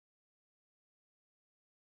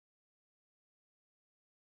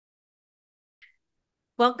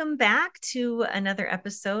Welcome back to another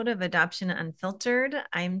episode of Adoption Unfiltered.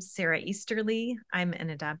 I'm Sarah Easterly. I'm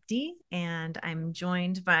an adoptee, and I'm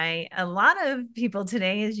joined by a lot of people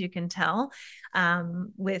today, as you can tell,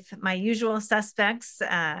 with my usual suspects,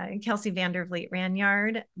 Kelsey Vandervliet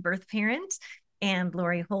Ranyard, birth parent, and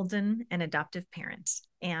Lori Holden, an adoptive parent.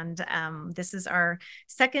 And this is our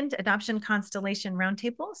second Adoption Constellation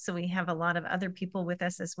Roundtable, so we have a lot of other people with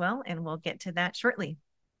us as well, and we'll get to that shortly.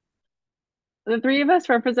 The three of us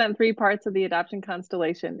represent three parts of the adoption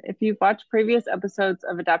constellation. If you've watched previous episodes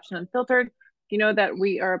of Adoption Unfiltered, you know that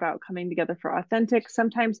we are about coming together for authentic,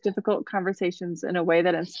 sometimes difficult conversations in a way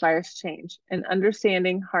that inspires change and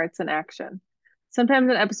understanding hearts in action.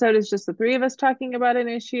 Sometimes an episode is just the three of us talking about an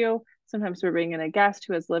issue. Sometimes we're bringing in a guest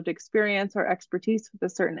who has lived experience or expertise with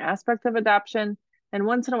a certain aspect of adoption. And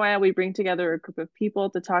once in a while, we bring together a group of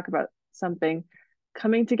people to talk about something,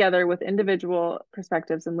 coming together with individual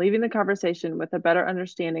perspectives and leaving the conversation with a better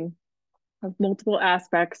understanding of multiple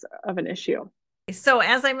aspects of an issue. So,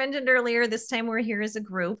 as I mentioned earlier, this time we're here as a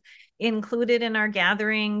group. Included in our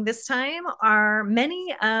gathering this time are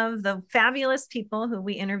many of the fabulous people who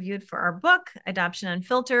we interviewed for our book, Adoption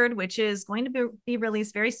Unfiltered, which is going to be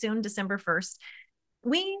released very soon, December 1st.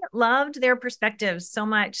 We loved their perspectives so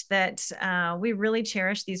much that we really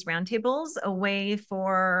cherish these roundtables, a way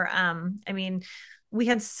for, we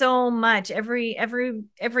had so much. Every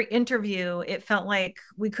interview, it felt like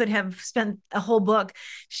we could have spent a whole book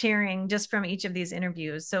sharing just from each of these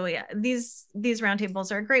interviews. So yeah, these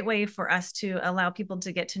roundtables are a great way for us to allow people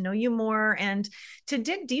to get to know you more and to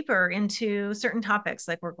dig deeper into certain topics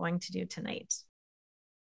like we're going to do tonight.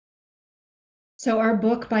 So our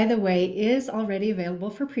book, by the way, is already available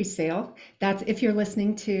for pre-sale. That's if you're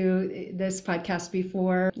listening to this podcast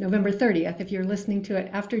before November 30th. If you're listening to it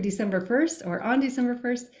after December 1st or on December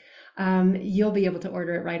 1st, you'll be able to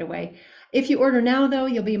order it right away. If you order now, though,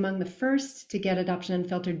 you'll be among the first to get Adoption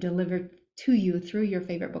Unfiltered delivered to you through your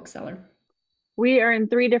favorite bookseller. We are in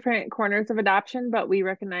three different corners of adoption, but we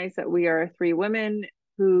recognize that we are three women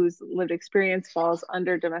whose lived experience falls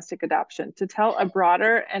under domestic adoption. To tell a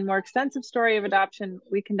broader and more extensive story of adoption,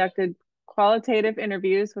 we conducted qualitative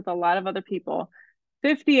interviews with a lot of other people,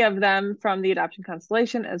 50 of them from the Adoption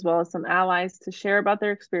Constellation, as well as some allies, to share about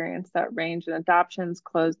their experience that range in adoptions,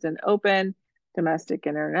 closed and open, domestic,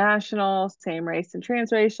 international, same race and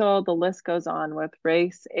transracial. The list goes on with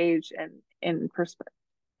race, age, and in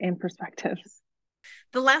perspectives.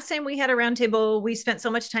 The last time we had a roundtable, we spent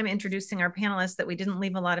so much time introducing our panelists that we didn't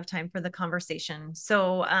leave a lot of time for the conversation.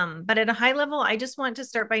 So, but at a high level, I just want to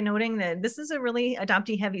start by noting that this is a really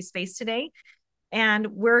adoptee heavy space today. And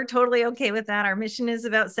we're totally okay with that. Our mission is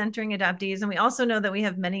about centering adoptees. And we also know that we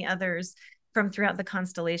have many others from throughout the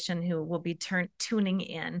constellation who will be tuning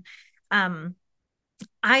in.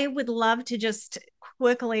 I would love to just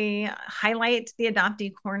quickly highlight the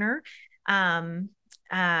adoptee corner.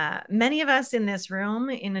 Many of us in this room,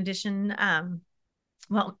 in addition,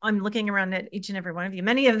 well, I'm looking around at each and every one of you.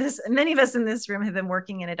 Many of us in this room have been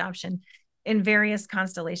working in adoption in various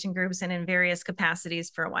constellation groups and in various capacities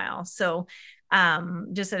for a while. So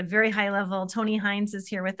just at a very high level, Tony Hines is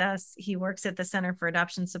here with us. He works at the Center for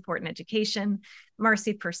Adoption Support and Education.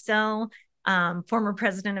 Marcy Purcell, former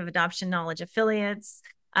president of Adoption Knowledge Affiliates.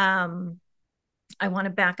 I want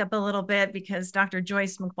to back up a little bit because Dr.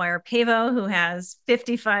 Joyce McGuire-Pavo, who has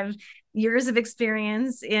 55 years of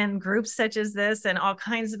experience in groups such as this and all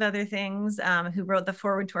kinds of other things, who wrote the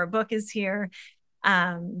foreword to our book, is here.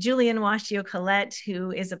 Julian Washio-Collette,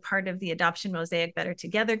 who is a part of the Adoption Mosaic Better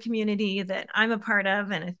Together community that I'm a part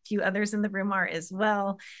of, and a few others in the room are as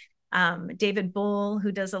well. David Bull,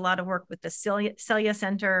 who does a lot of work with the Celia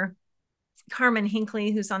Center. Carmen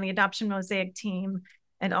Hinckley, who's on the Adoption Mosaic team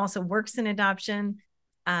and also works in adoption.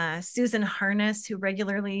 Susan Harness, who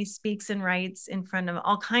regularly speaks and writes in front of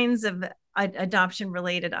all kinds of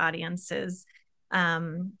adoption-related audiences.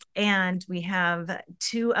 And we have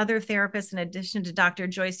two other therapists in addition to Dr.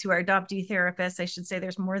 Joyce, who are adoptee therapists. I should say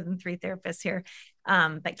there's more than three therapists here,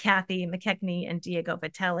 but Kathy McKechnie and Diego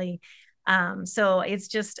Vitelli. So it's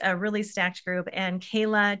just a really stacked group. And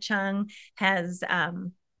Kayla Chung has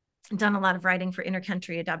done a lot of writing for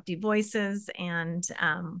Intercountry Adoptee Voices. And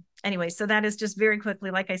anyway, so that is just very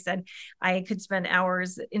quickly, like I said, I could spend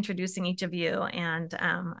hours introducing each of you, and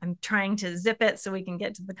I'm trying to zip it so we can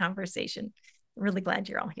get to the conversation. Really glad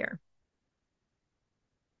you're all here.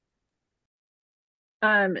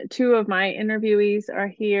 Two of my interviewees are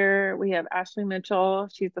here. We have Ashley Mitchell.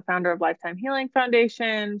 She's the founder of Lifetime Healing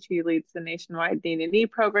Foundation. She leads the nationwide Knee to Knee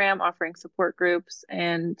program, offering support groups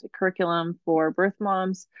and curriculum for birth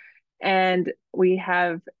moms. And we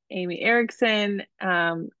have Amy Erickson.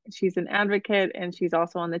 She's an advocate and she's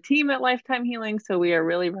also on the team at Lifetime Healing. So we are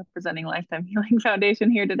really representing Lifetime Healing Foundation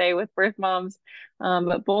here today with birth moms.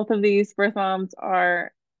 But both of these birth moms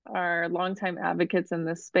are longtime advocates in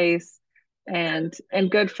this space and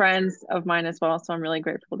good friends of mine as well. So I'm really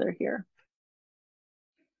grateful they're here.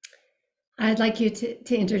 I'd like you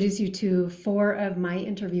to introduce you to four of my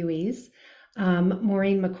interviewees.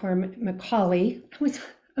 Maureen McCauley.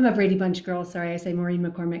 I'm a Brady Bunch girl. Sorry, I say Maureen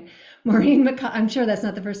McCormick. Maureen McCauley. I'm sure that's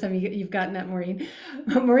not the first time you've gotten that, Maureen.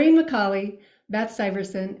 Maureen McCauley, Beth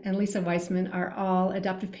Syverson, and Lisa Weissman are all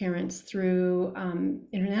adoptive parents through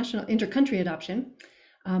intercountry adoption.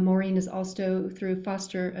 Maureen is also through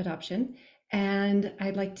foster adoption. And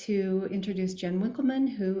I'd like to introduce Jen Winkleman,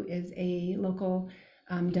 who is a local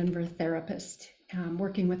Denver therapist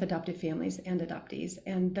working with adoptive families and adoptees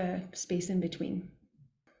and the space in between.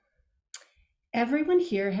 Everyone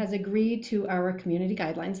here has agreed to our community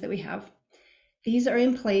guidelines that we have. These are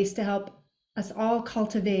in place to help us all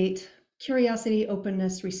cultivate curiosity,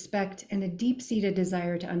 openness, respect, and a deep-seated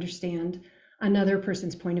desire to understand another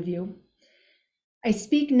person's point of view. I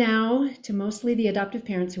speak now to mostly the adoptive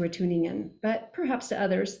parents who are tuning in, but perhaps to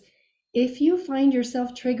others. If you find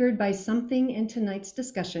yourself triggered by something in tonight's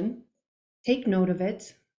discussion, take note of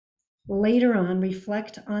it. Later on,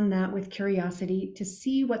 reflect on that with curiosity to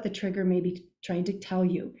see what the trigger may be trying to tell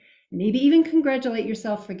you. Maybe even congratulate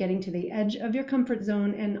yourself for getting to the edge of your comfort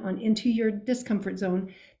zone and on into your discomfort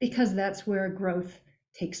zone, because that's where growth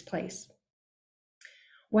takes place.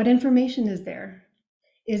 What information is there?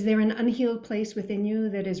 Is there an unhealed place within you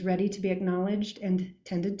that is ready to be acknowledged and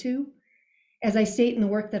tended to? As I state in the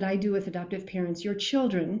work that I do with adoptive parents, your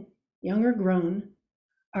children, young or grown,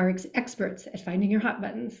 are experts at finding your hot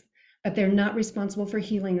buttons, but they're not responsible for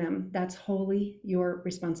healing them. That's wholly your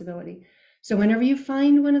responsibility. So whenever you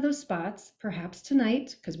find one of those spots, perhaps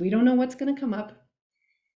tonight, because we don't know what's going to come up,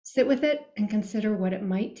 sit with it and consider what it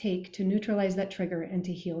might take to neutralize that trigger and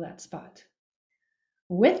to heal that spot.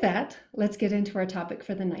 With that, let's get into our topic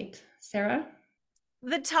for the night. Sarah?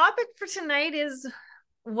 The topic for tonight is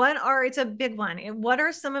it's a big one. What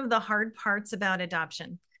are some of the hard parts about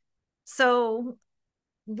adoption? So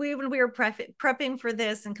when we were prepping for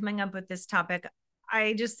this and coming up with this topic,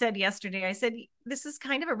 I just said yesterday, I said, this is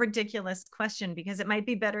kind of a ridiculous question because it might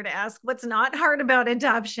be better to ask what's not hard about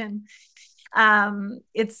adoption.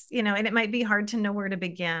 It's, and it might be hard to know where to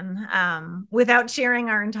begin without sharing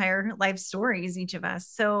our entire life stories, each of us.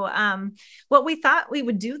 So what we thought we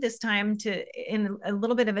would do this time in a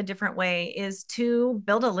little bit of a different way is to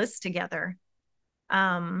build a list together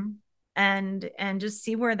and just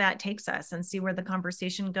see where that takes us and see where the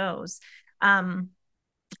conversation goes.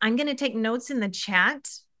 I'm going to take notes in the chat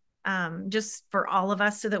just for all of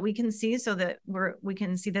us so that we can see, so that we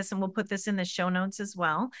can see this, and we'll put this in the show notes as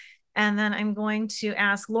well. And then I'm going to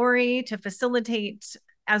ask Lori to facilitate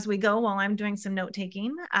as we go while I'm doing some note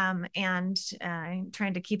taking and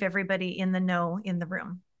trying to keep everybody in the know in the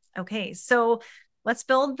room. Okay, so let's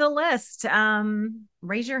build the list.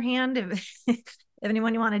 Raise your hand if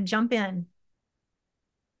anyone you want to jump in.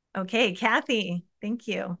 Okay, Kathy, thank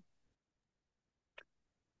you.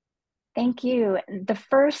 Thank you. The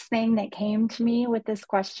first thing that came to me with this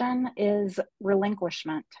question is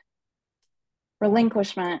relinquishment.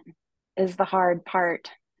 Relinquishment is the hard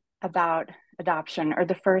part about adoption, or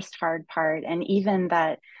the first hard part. And even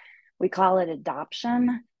that we call it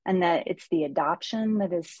adoption and that it's the adoption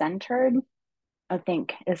that is centered, I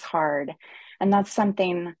think is hard. And that's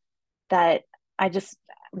something that I just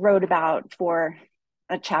wrote about for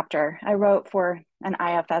a chapter. I wrote for an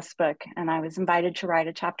IFS book, and I was invited to write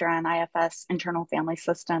a chapter on IFS, internal family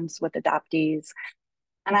systems with adoptees.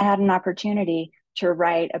 And I had an opportunity to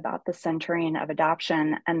write about the centering of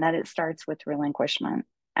adoption and that it starts with relinquishment.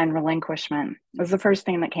 And relinquishment was the first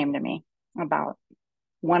thing that came to me about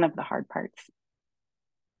one of the hard parts.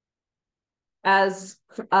 As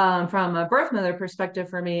from a birth mother perspective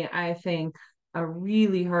for me, I think a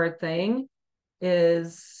really hard thing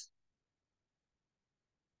is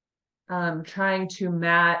trying to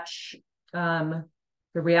match the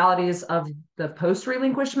realities of the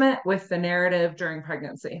post-relinquishment with the narrative during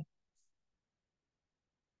pregnancy.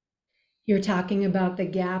 You're talking about the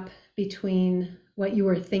gap between what you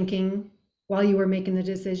were thinking while you were making the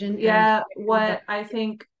decision. Yeah, what I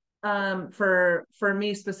think for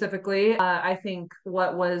me specifically, I think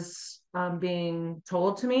what was being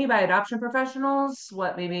told to me by adoption professionals,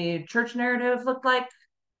 what maybe church narrative looked like,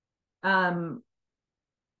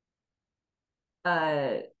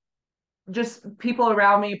 just people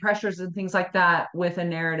around me, pressures and things like that, with a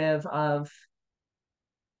narrative of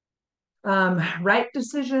right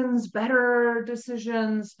decisions, better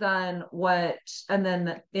decisions than what, and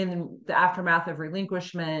then in the aftermath of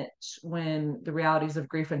relinquishment, when the realities of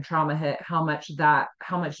grief and trauma hit, how much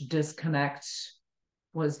disconnect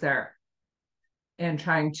was there, and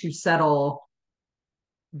trying to settle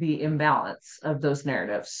the imbalance of those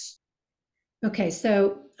narratives. Okay,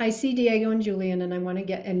 so I see Diego and Julian, and I want to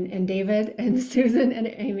get and David and Susan and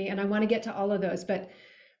Amy, and I want to get to all of those. But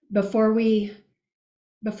before we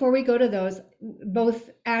go to those,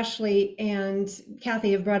 both Ashley and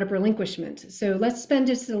Kathy have brought up relinquishment. So let's spend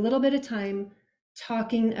just a little bit of time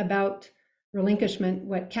talking about relinquishment,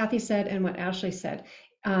 what Kathy said and what Ashley said.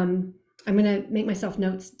 I'm going to make myself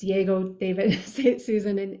notes, Diego, David,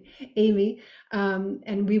 Susan, and Amy,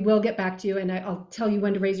 and we will get back to you, and I'll tell you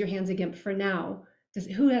when to raise your hands again. But for now,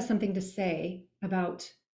 who has something to say about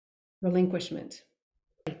relinquishment?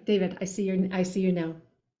 David, I see you now.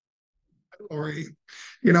 Lori,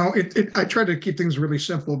 I try to keep things really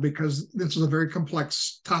simple because this is a very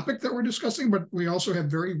complex topic that we're discussing, but we also have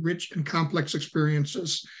very rich and complex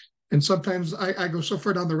experiences. And sometimes I go so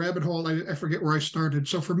far down the rabbit hole, I forget where I started.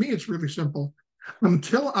 So for me, it's really simple.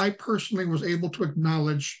 Until I personally was able to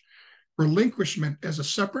acknowledge relinquishment as a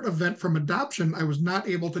separate event from adoption, I was not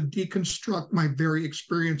able to deconstruct my very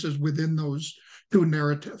experiences within those two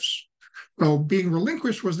narratives. So being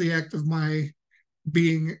relinquished was the act of my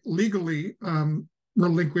being legally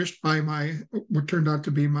relinquished by what turned out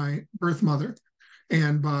to be my birth mother,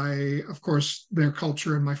 and by, of course, their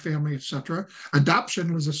culture and my family, etc.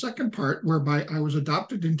 Adoption was the second part, whereby I was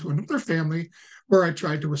adopted into another family where I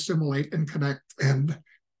tried to assimilate and connect and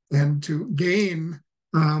to gain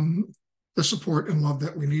the support and love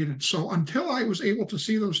that we needed. So until I was able to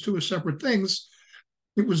see those two as separate things,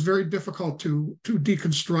 it was very difficult to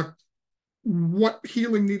deconstruct what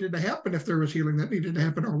healing needed to happen, if there was healing that needed to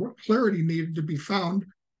happen, or what clarity needed to be found.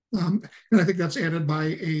 And I think that's added by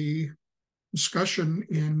a discussion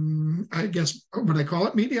in, I guess, what I call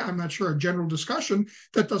it, media. I'm not sure, a general discussion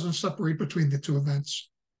that doesn't separate between the two events.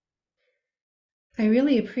 I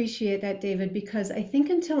really appreciate that, David, because I think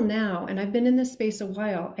until now, and I've been in this space a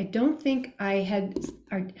while, I don't think I had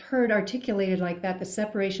heard articulated like that, the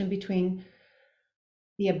separation between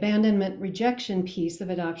the abandonment rejection piece of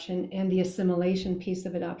adoption and the assimilation piece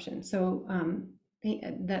of adoption. So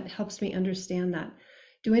that helps me understand that.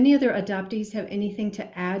 Do any other adoptees have anything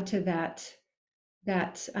to add to that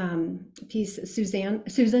piece?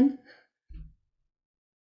 Susan?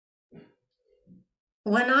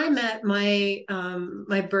 When I met my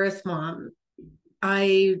my birth mom,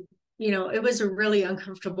 it was a really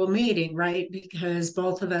uncomfortable meeting, right? Because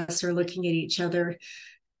both of us are looking at each other,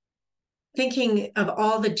 thinking of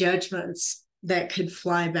all the judgments that could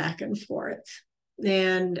fly back and forth.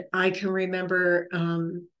 And I can remember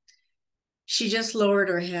she just lowered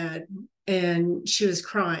her head and she was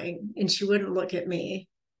crying and she wouldn't look at me.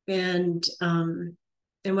 And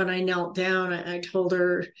when I knelt down, I told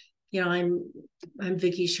her, I'm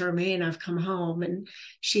Vicki Charmaine. I've come home. And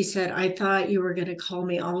she said, I thought you were going to call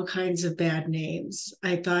me all kinds of bad names.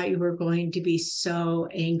 I thought you were going to be so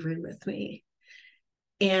angry with me.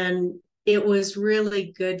 And it was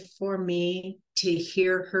really good for me to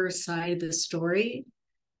hear her side of the story,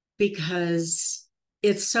 because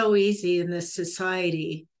it's so easy in this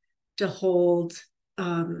society to hold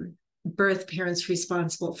birth parents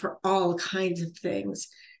responsible for all kinds of things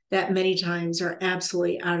that many times are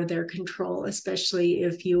absolutely out of their control, especially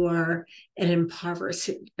if you are an impoverished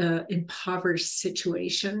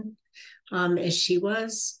situation, as she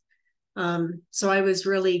was. So I was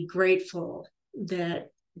really grateful that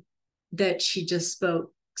she just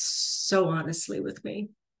spoke so honestly with me.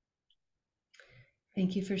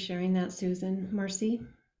 Thank you for sharing that, Susan. Marcy?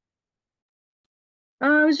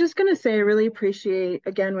 I was just going to say, I really appreciate,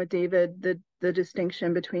 again, with David, the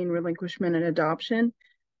distinction between relinquishment and adoption.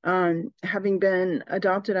 Having been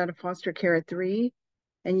adopted out of foster care at 3,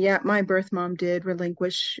 and yet my birth mom did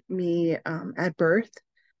relinquish me at birth.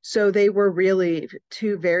 So they were really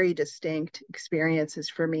two very distinct experiences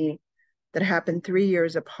for me that happened 3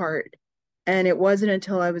 years apart. And it wasn't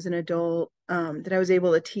until I was an adult that I was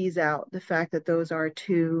able to tease out the fact that those are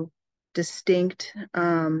two distinct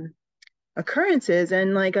occurrences.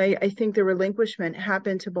 And I think the relinquishment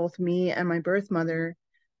happened to both me and my birth mother,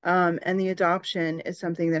 and the adoption is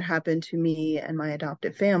something that happened to me and my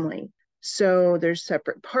adoptive family. So there's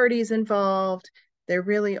separate parties involved. There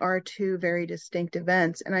really are two very distinct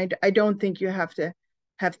events, and I don't think you have to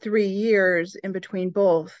have 3 years in between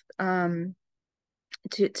both to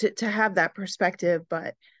have that perspective.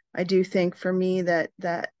 But I do think for me that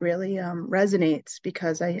really resonates,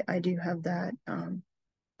 because I do have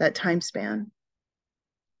that time span.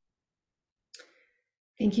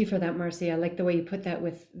 Thank you for that, Marcy. I like the way you put that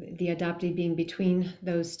with the adoptee being between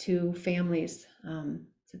those two families.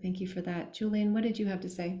 So thank you for that. Julian, what did you have to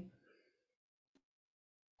say?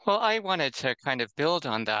 Well, I wanted to kind of build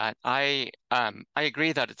on that. I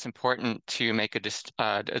agree that it's important to make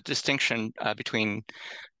a distinction between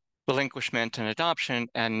relinquishment and adoption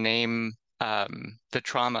and name the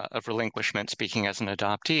trauma of relinquishment, speaking as an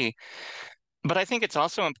adoptee. But I think it's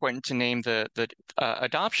also important to name the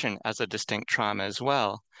adoption as a distinct trauma as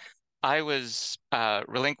well. I was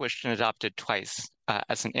relinquished and adopted twice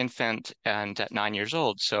as an infant and at 9 years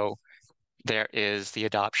old. So there is the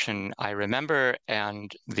adoption I remember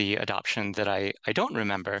and the adoption that I don't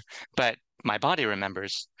remember, but my body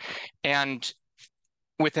remembers. And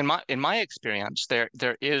in my experience,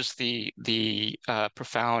 there is the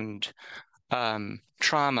profound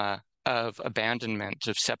trauma of abandonment,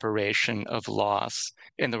 of separation, of loss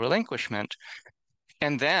in the relinquishment.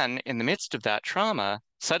 And then in the midst of that trauma,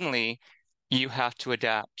 suddenly you have to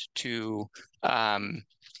adapt to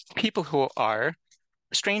people who are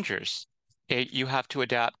strangers. You have to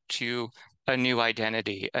adapt to a new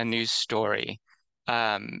identity, a new story,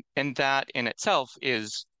 and that in itself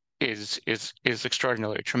is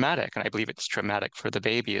extraordinarily traumatic, and I believe it's traumatic for the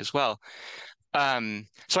baby as well.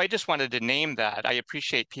 So I just wanted to name that. I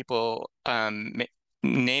appreciate people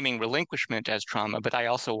naming relinquishment as trauma, but I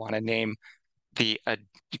also want to name you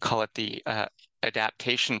call it the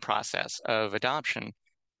adaptation process of adoption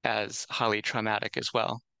as highly traumatic as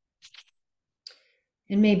well.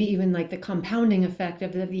 And maybe even like the compounding effect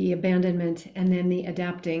of the abandonment and then the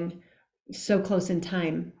adapting so close in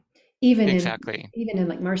time. Exactly. Even in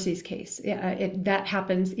like Marcy's case, that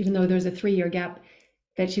happens, even though there's a 3-year gap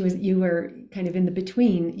that you were kind of in the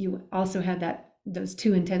between, you also had those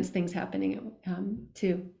two intense things happening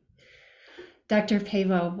too. Dr.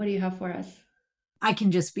 Pavo, what do you have for us? I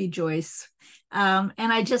can just be Joyce. And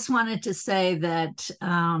I just wanted to say that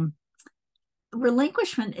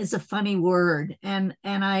relinquishment is a funny word. And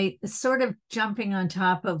I sort of jumping on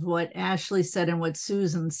top of what Ashley said and what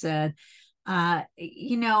Susan said, my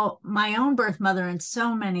own birth mother and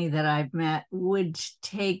so many that I've met would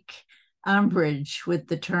take umbrage with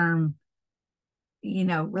the term,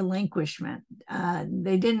 relinquishment.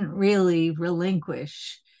 They didn't really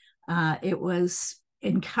relinquish. It was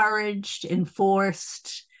encouraged,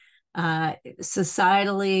 enforced,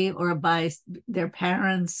 societally or by their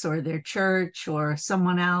parents or their church or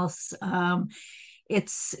someone else.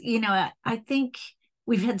 It's, I think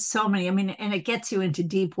we've had so many, and it gets you into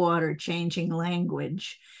deep water changing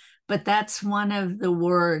language, but that's one of the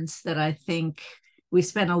words that I think we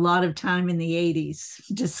spent a lot of time in the 80s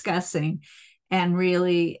discussing and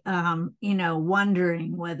really,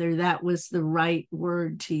 wondering whether that was the right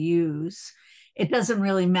word to use. It doesn't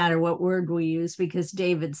really matter what word we use because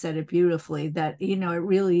David said it beautifully that,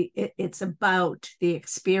 it's about the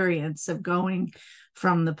experience of going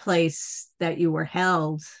from the place that you were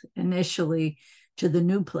held initially to the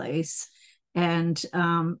new place. And,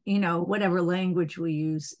 whatever language we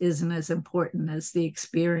use isn't as important as the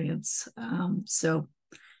experience. So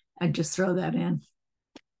I'd just throw that in.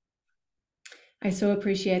 I so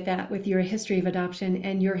appreciate that with your history of adoption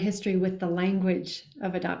and your history with the language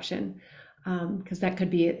of adoption, because that could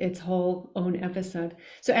be its whole own episode.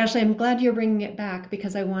 So Ashley, I'm glad you're bringing it back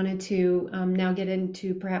because I wanted to now get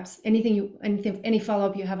into perhaps any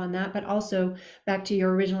follow-up you have on that, but also back to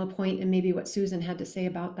your original point and maybe what Susan had to say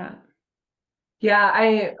about that. Yeah,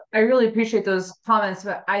 I really appreciate those comments,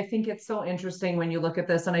 but I think it's so interesting when you look at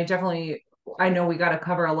this, and I know we got to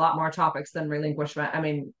cover a lot more topics than relinquishment.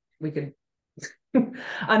 We could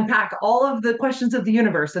unpack all of the questions of the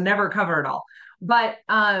universe and never cover it all. But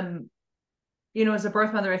as a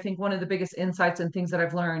birth mother, I think one of the biggest insights and things that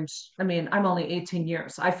I've learned, I'm only 18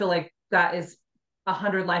 years. I feel like that is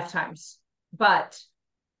 100 lifetimes. But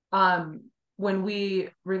when we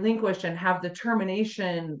relinquish and have the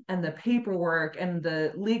termination and the paperwork and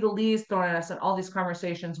the legalese thrown at us and all these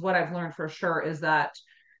conversations, what I've learned for sure is that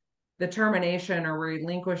the termination or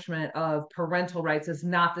relinquishment of parental rights is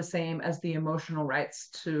not the same as the emotional rights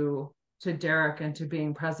to Derek and to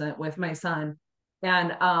being present with my son.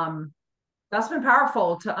 And that's been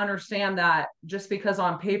powerful to understand that just because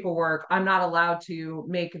on paperwork, I'm not allowed to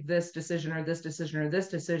make this decision or this decision or this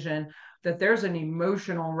decision, that there's an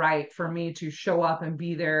emotional right for me to show up and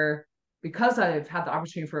be there because I've had the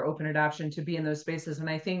opportunity for open adoption to be in those spaces. And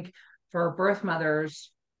I think for birth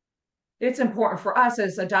mothers, it's important for us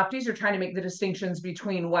as adoptees are trying to make the distinctions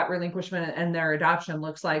between what relinquishment and their adoption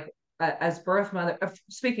looks like. As birth mother,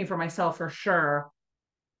 speaking for myself for sure,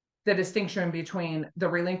 the distinction between the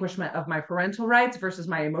relinquishment of my parental rights versus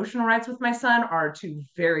my emotional rights with my son are two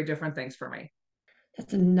very different things for me.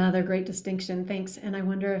 That's another great distinction. Thanks. And I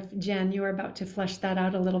wonder if, Jen, you were about to flesh that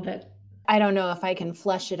out a little bit. I don't know if I can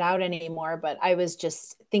flesh it out anymore, but I was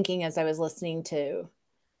just thinking as I was listening to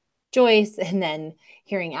Joyce and then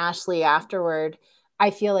hearing Ashley afterward, I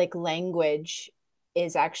feel like language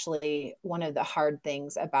is actually one of the hard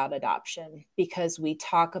things about adoption, because we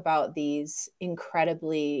talk about these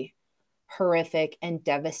incredibly horrific and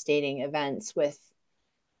devastating events with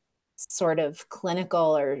sort of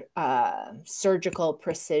clinical or surgical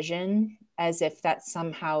precision, as if that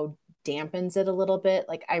somehow dampens it a little bit.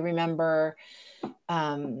 Like I remember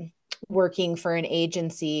working for an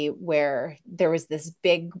agency where there was this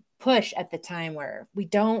big push at the time where we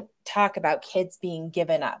don't talk about kids being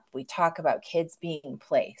given up. We talk about kids being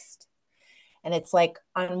placed. And it's like,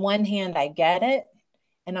 on one hand, I get it.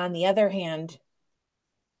 And on the other hand,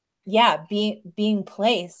 yeah, being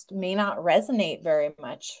placed may not resonate very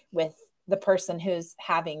much with the person who's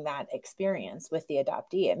having that experience with the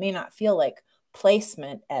adoptee. It may not feel like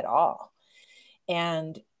placement at all.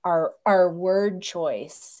 And our word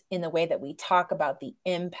choice in the way that we talk about the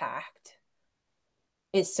impact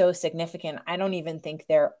is so significant. I don't even think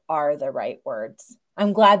there are the right words.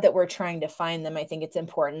 I'm glad that we're trying to find them. I think it's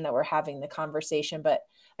important that we're having the conversation, but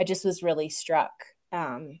I just was really struck,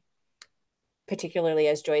 particularly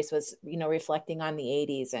as Joyce was, reflecting on the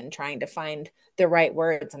 80s and trying to find the right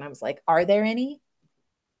words. And I was like, are there any?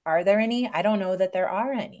 Are there any? I don't know that there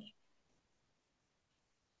are any.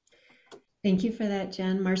 Thank you for that,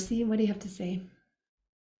 Jen. Marcy, what do you have to say?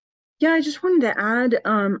 Yeah, I just wanted to add,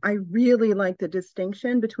 I really like the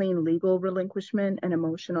distinction between legal relinquishment and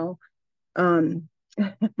emotional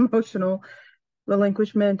emotional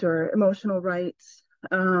relinquishment or emotional rights,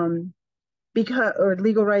 because, or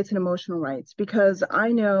legal rights and emotional rights, because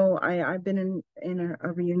I know I've been in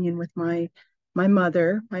a reunion with my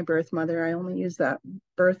mother, my birth mother. I only use that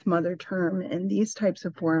birth mother term in these types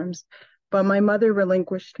of forums, but my mother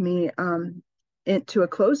relinquished me into a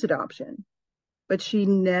closed adoption, but she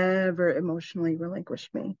never emotionally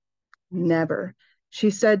relinquished me. Never. She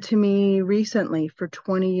said to me recently, for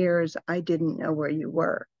 20 years, I didn't know where you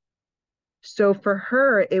were. So for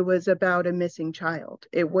her, it was about a missing child.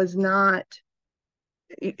 It was not,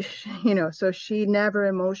 so she never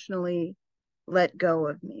emotionally let go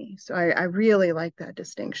of me. So I really like that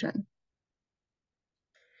distinction.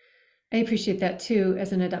 I appreciate that too,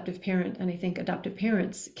 as an adoptive parent. And I think adoptive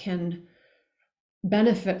parents can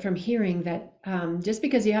benefit from hearing that just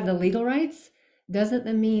because you have the legal rights doesn't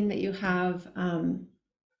mean that you have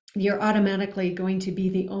you're automatically going to be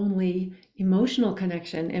the only emotional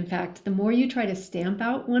connection. In fact, the more you try to stamp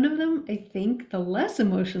out one of them, I think the less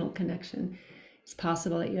emotional connection is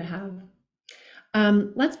possible that you have.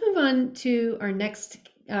 Let's move on to our next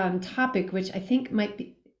topic, which I think might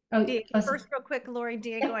be. Oh, first, real quick, Lori,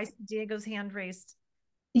 Diego, I see Diego's hand raised.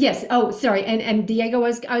 Yes. Oh, sorry. And Diego, I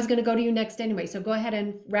was going to go to you next anyway. So go ahead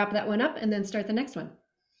and wrap that one up and then start the next one.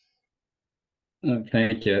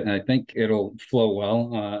 Thank you. I think it'll flow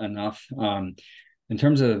well enough. In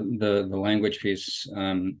terms of the language piece,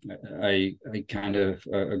 I kind of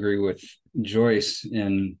agree with Joyce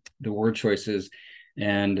in the word choices.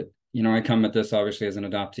 And, I come at this obviously as an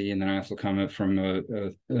adoptee, and then I also come at from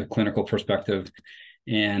a clinical perspective.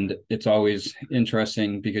 And it's always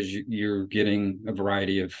interesting because you're getting a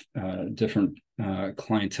variety of different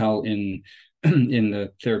clientele in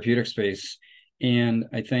the therapeutic space. And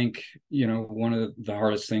I think, one of the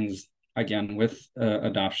hardest things, again, with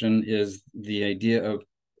adoption is the idea of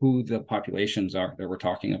who the populations are that we're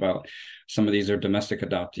talking about. Some of these are domestic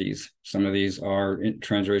adoptees. Some of these are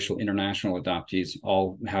transracial international adoptees,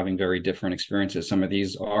 all having very different experiences. Some of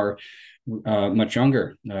these are much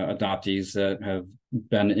younger adoptees that have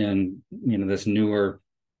been in, this newer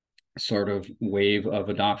sort of wave of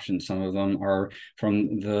adoption. Some of them are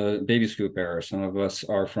from the baby scoop era. Some of us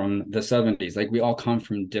are from the 70s. Like, we all come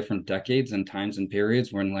from different decades and times and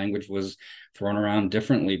periods when language was thrown around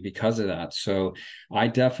differently because of that. So I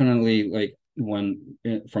definitely, like, when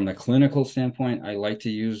from the clinical standpoint, I like to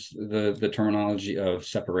use the terminology of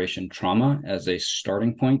separation trauma as a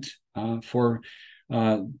starting point for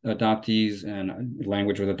adoptees and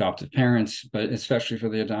language with adoptive parents, but especially for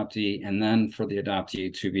the adoptee, and then for the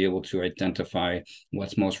adoptee to be able to identify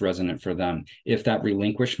what's most resonant for them. If that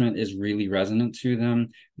relinquishment is really resonant to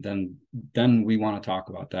them, then we want to talk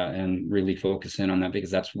about that and really focus in on that, because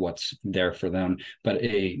that's what's there for them. But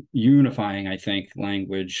a unifying, I think,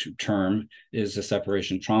 language term is the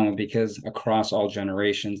separation trauma, because across all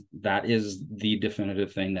generations, that is the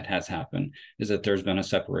definitive thing that has happened, is that there's been a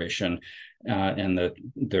separation. And that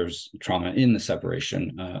there's trauma in the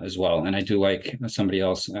separation as well. And I do like somebody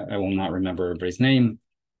else, I will not remember everybody's name,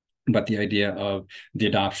 but the idea of the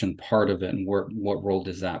adoption part of it and what role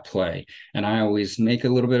does that play. And I always make a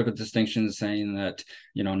little bit of a distinction saying that,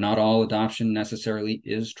 not all adoption necessarily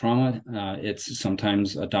is trauma. It's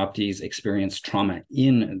sometimes adoptees experience trauma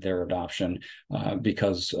in their adoption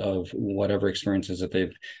because of whatever experiences that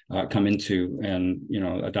they've come into. And,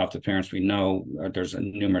 adoptive parents, we know there's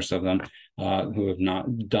numerous of them who have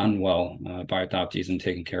not done well by adoptees and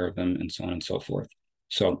taken care of them and so on and so forth.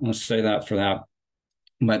 So let's say that for that.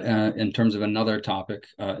 But in terms of another topic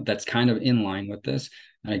that's kind of in line with this,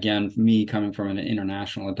 again, me coming from an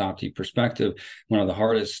international adoptee perspective, one of the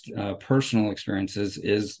hardest personal experiences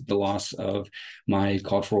is the loss of my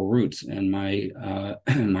cultural roots and my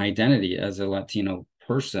my identity as a Latino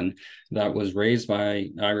person that was raised by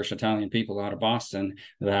Irish Italian people out of Boston,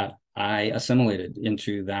 that I assimilated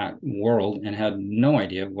into that world and had no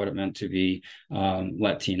idea what it meant to be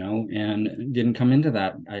Latino, and didn't come into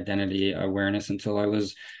that identity awareness until I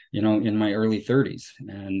was, in my early 30s,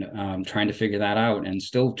 and trying to figure that out, and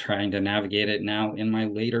still trying to navigate it now in my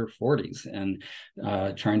later 40s, and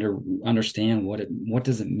trying to understand what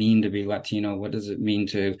does it mean to be Latino? What does it mean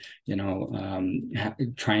to,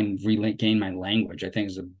 try and regain my language? I think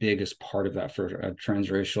is the biggest part of that for a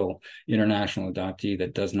transracial international adoptee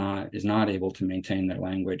that is not able to maintain their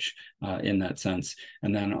language in that sense.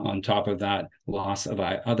 And then on top of that, loss of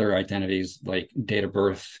other identities like date of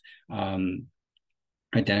birth,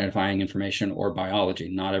 identifying information, or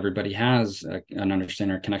biology. Not everybody has an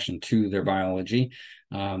understanding or connection to their biology.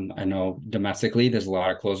 I know domestically there's a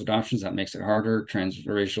lot of closed adoptions. That makes it harder.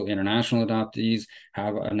 Transracial international adoptees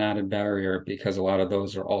have an added barrier because a lot of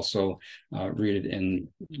those are also rooted in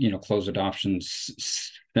closed adoption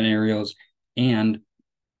scenarios, and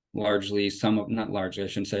largely not largely, I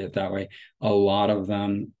shouldn't say it that way, a lot of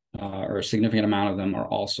them or a significant amount of them are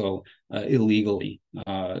also illegally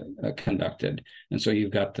conducted. And so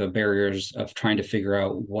you've got the barriers of trying to figure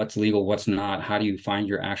out what's legal, what's not. How do you find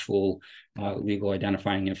your actual legal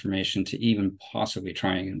identifying information to even possibly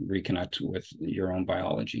try and reconnect with your own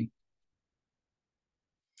biology?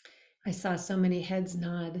 I saw so many heads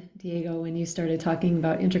nod, Diego, when you started talking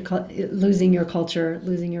about losing your culture,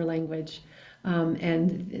 losing your language.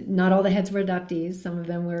 And not all the heads were adoptees. Some of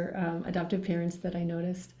them were adoptive parents that I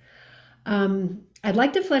noticed. I'd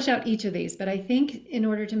like to flesh out each of these, but I think in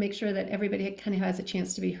order to make sure that everybody kind of has a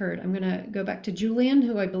chance to be heard, I'm going to go back to Julian,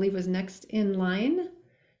 who I believe was next in line.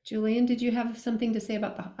 Julian, did you have something to say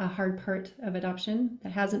about a hard part of adoption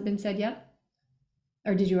that hasn't been said yet?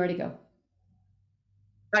 Or did you already go?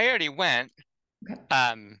 I already went. Okay.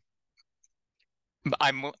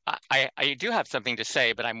 I do have something to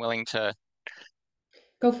say, but I'm willing to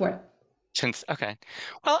go for it. Okay.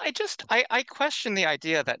 Well, I question the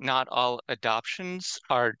idea that not all adoptions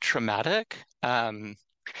are traumatic. And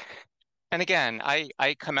again,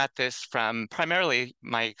 I come at this from primarily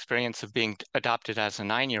my experience of being adopted as a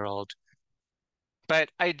 9-year-old. But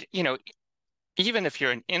even if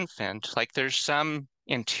you're an infant, like there's some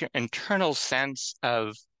internal sense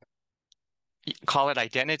of, call it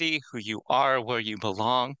identity, who you are, where you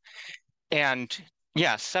belong. And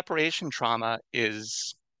yeah, separation trauma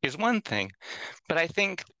is one thing, but I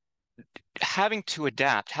think having to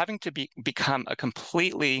adapt, having to become a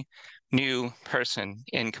completely new person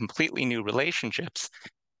in completely new relationships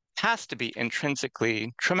has to be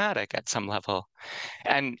intrinsically traumatic at some level.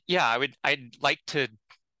 And yeah, I'd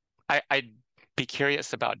be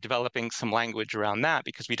curious about developing some language around that,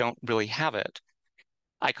 because we don't really have it.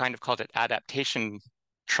 I kind of called it adaptation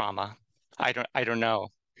trauma. I don't know.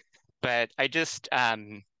 But I just,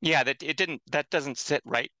 that doesn't sit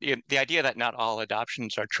right. The idea that not all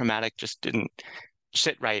adoptions are traumatic just didn't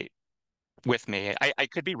sit right with me. I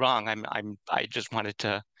could be wrong. I just wanted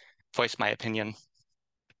to voice my opinion.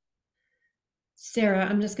 Sarah,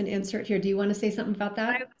 I'm just going to insert here. Do you want to say something about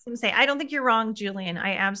that? I was going to say, I don't think you're wrong, Julian.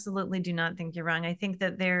 I absolutely do not think you're wrong. I think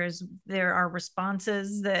that there are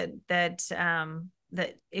responses that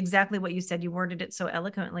exactly what you said. You worded it so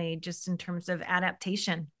eloquently, just in terms of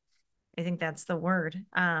adaptation. I think that's the word.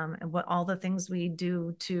 And what all the things we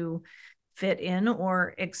do to fit in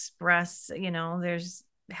or express, there's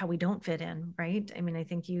how we don't fit in, right? I mean, I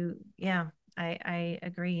think I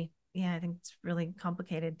agree. Yeah, I think it's really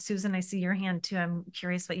complicated. Susan, I see your hand too. I'm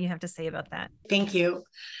curious what you have to say about that. Thank you.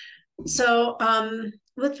 So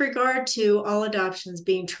with regard to all adoptions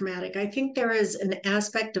being traumatic, I think there is an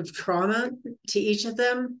aspect of trauma to each of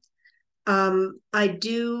them. I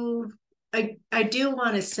do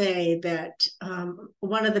want to say that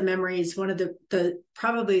one of the memories, one of the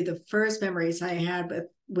probably the first memories I had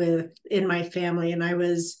with in my family, and I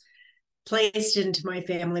was placed into my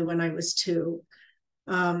family when I was 2.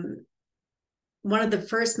 one of the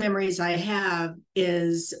first memories I have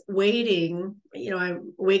is waiting.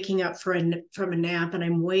 I'm waking up from a nap, and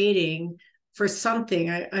I'm waiting for something.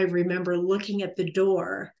 I remember looking at the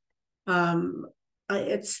door.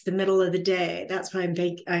 It's the middle of the day. That's why I'm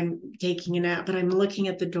taking a nap, but I'm looking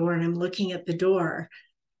at the door, and I'm looking at the door,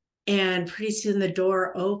 and pretty soon the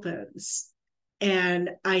door opens, and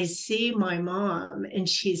I see my mom, and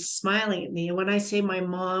she's smiling at me. And when I say my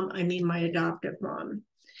mom, I mean my adoptive mom.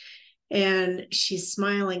 And she's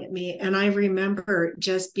smiling at me. And I remember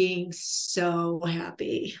just being so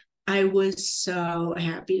happy. I was so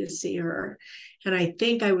happy to see her. And I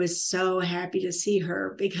think I was so happy to see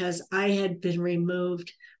her because I had been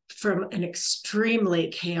removed from an extremely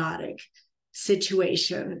chaotic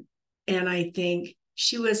situation. And I think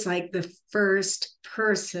she was like the first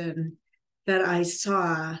person that I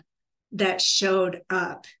saw that showed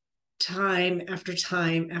up time after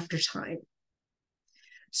time after time.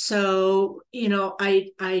 So,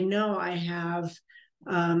 I know I have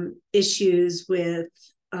issues with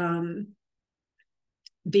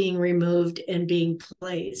being removed and being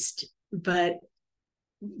placed, but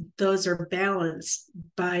those are balanced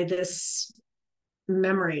by this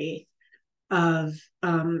memory of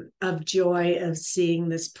joy of seeing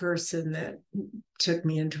this person that took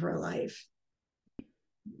me into her life.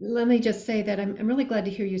 Let me just say that I'm really glad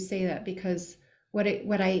to hear you say that, because what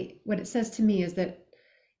it says to me is that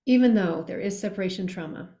even though there is separation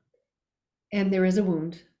trauma and there is a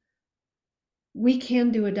wound, we can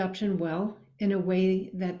do adoption well in a way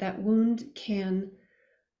that wound can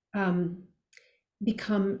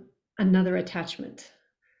become another attachment.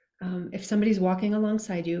 If somebody's walking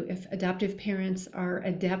alongside you, if adoptive parents are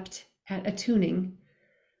adept at attuning,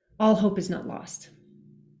 all hope is not lost.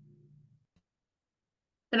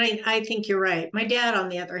 And I think you're right. My dad, on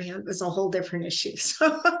the other hand, was a whole different issue.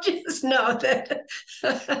 So just know that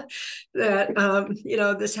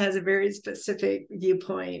this has a very specific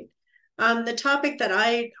viewpoint. The topic that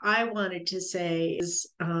I wanted to say is,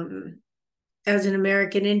 as an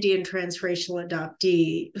American Indian transracial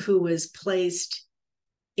adoptee who was placed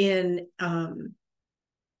in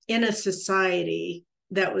a society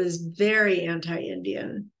that was very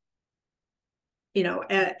anti-Indian,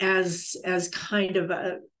 as kind of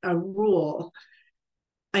a rule,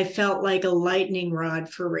 I felt like a lightning rod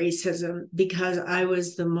for racism because I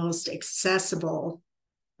was the most accessible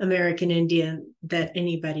American Indian that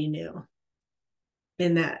anybody knew,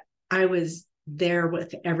 in that I was there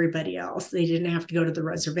with everybody else. They didn't have to go to the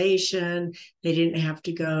reservation. They didn't have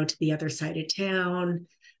to go to the other side of town.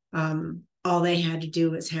 All they had to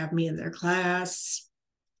do was have me in their class,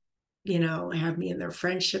 have me in their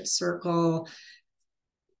friendship circle.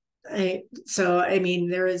 There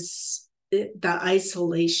is the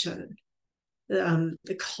isolation, the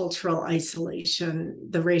cultural isolation,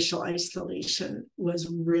 the racial isolation was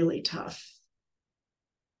really tough.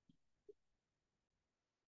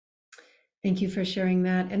 Thank you for sharing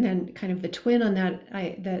that. And then kind of the twin on that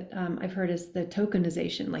I've heard is the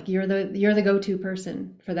tokenization. Like you're the go-to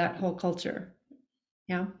person for that whole culture.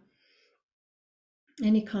 Yeah.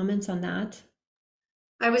 Any comments on that?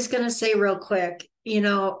 I was going to say real quick,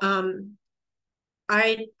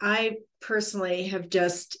 I personally have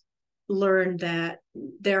just learned that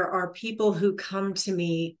there are people who come to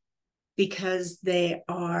me because they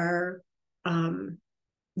are,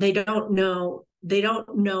 they don't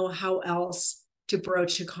know how else to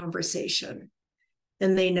broach a conversation.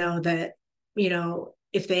 And they know that,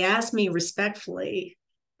 if they ask me respectfully,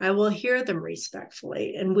 I will hear them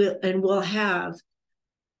respectfully, and we'll have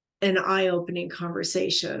an eye-opening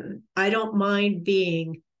conversation. I don't mind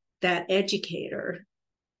being that educator,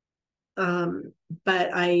 but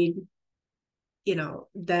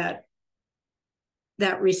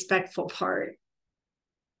that respectful part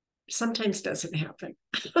sometimes doesn't happen.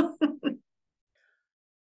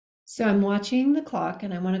 So I'm watching the clock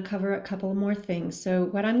and I want to cover a couple more things. So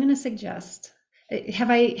what I'm going to suggest, have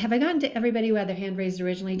I gotten to everybody who had their hand raised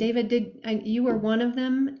originally? David, you were one of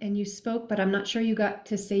them and you spoke, but I'm not sure you got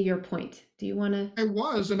to say your point. Do you want to? I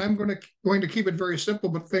was, and I'm going to keep it very simple,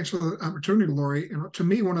 but thanks for the opportunity, Lori. To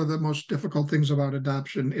me, one of the most difficult things about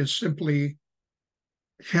adoption is simply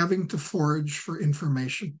having to forage for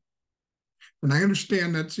information. And I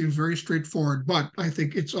understand that seems very straightforward, but I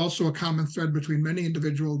think it's also a common thread between many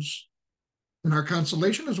individuals in our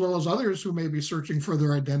constellation, as well as others who may be searching for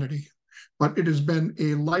their identity. But it has been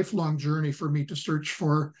a lifelong journey for me to search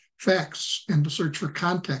for facts and to search for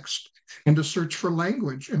context and to search for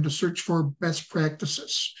language and to search for best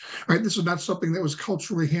practices. Right? This is not something that was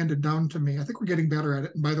culturally handed down to me. I think we're getting better at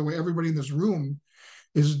it. And by the way, everybody in this room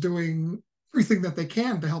is doing everything that they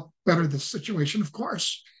can to help better this situation, of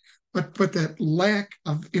course. but that lack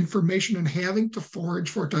of information and having to forage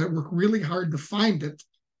for it, to work really hard to find it,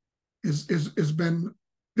 has been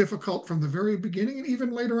difficult from the very beginning, and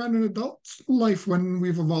even later on in adult life when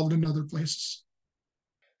we've evolved in other places.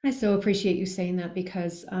 I so appreciate you saying that,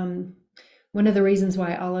 because one of the reasons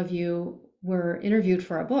why all of you were interviewed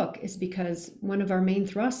for our book is because one of our main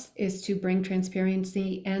thrusts is to bring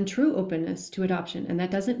transparency and true openness to adoption. And that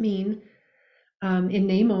doesn't mean in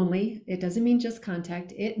name only. It doesn't mean just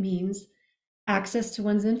contact. It means access to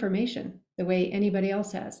one's information the way anybody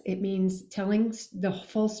else has. It means telling the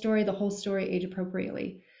full story, the whole story, age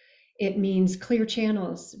appropriately. It means clear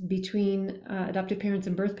channels between adoptive parents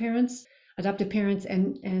and birth parents, adoptive parents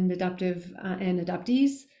and adoptive and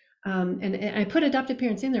adoptees. And I put adoptive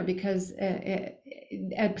parents in there because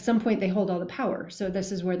at some point they hold all the power. So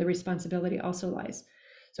this is where the responsibility also lies.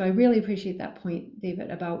 So I really appreciate that point, David,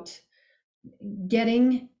 about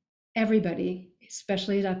getting everybody,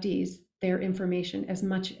 especially adoptees, their information as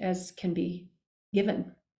much as can be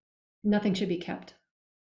given. Nothing should be kept.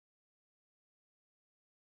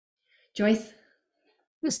 Joyce?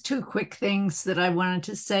 Just two quick things that I wanted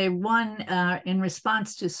to say. One, in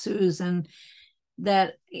response to Susan,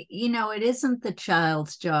 that, you know, it isn't the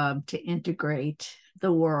child's job to integrate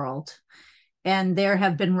the world. And there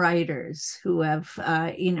have been writers who have,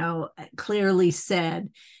 you know, clearly said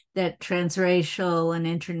that transracial and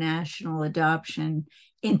international adoption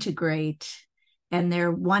integrate, and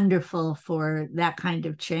they're wonderful for that kind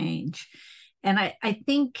of change. And I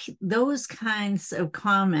think those kinds of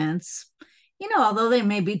comments, you know, although they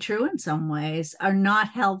may be true in some ways, are not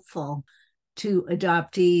helpful to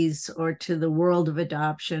adoptees or to the world of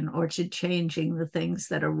adoption or to changing the things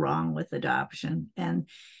that are wrong with adoption. And,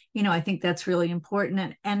 you know, I think that's really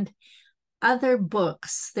important. And other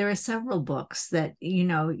books, there are several books that, you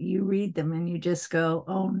know, you read them and you just go,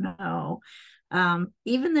 oh no.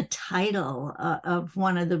 Even the title of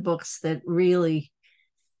one of the books that really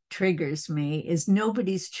triggers me is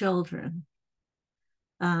Nobody's Children.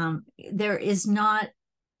 There is not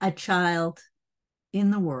a child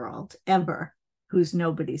in the world ever who's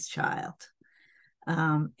nobody's child.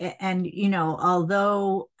 And, you know,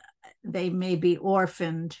 although they may be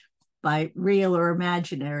orphaned by real or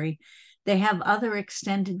imaginary, they have other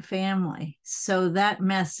extended family. So that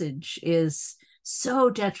message is so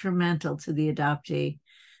detrimental to the adoptee.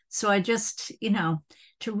 So I just, you know,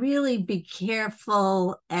 to really be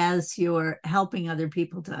careful as you're helping other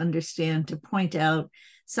people to understand, to point out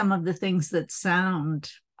some of the things that sound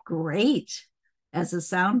great as a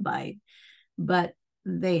soundbite, but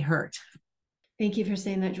they hurt. Thank you for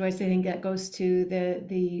saying that, Joyce. I think that goes to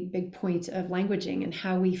the big point of languaging and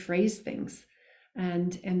how we phrase things,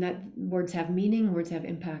 and that words have meaning, words have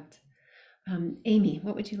impact. Amy,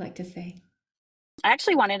 what would you like to say? I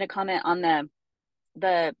actually wanted to comment on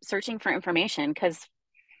the searching for information, because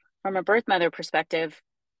from a birth mother perspective,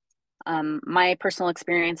 my personal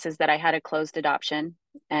experience is that I had a closed adoption,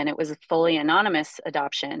 and it was a fully anonymous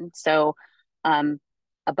adoption. So,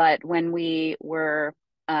 but when we were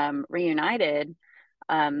reunited,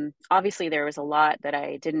 obviously there was a lot that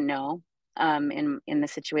I didn't know in the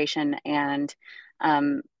situation. And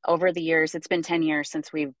over the years, it's been 10 years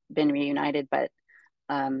since we've been reunited, but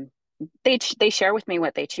they share with me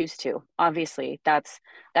what they choose to. Obviously, that's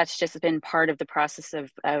just been part of the process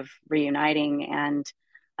of reuniting. And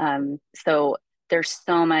so there's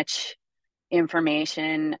so much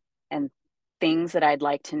information and things that I'd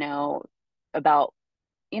like to know about,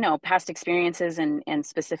 you know, past experiences and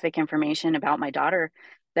specific information about my daughter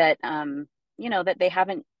that you know, that they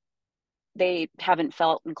haven't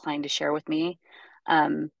felt inclined to share with me.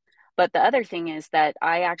 But the other thing is that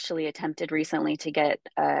I actually attempted recently to get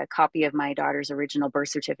a copy of my daughter's original birth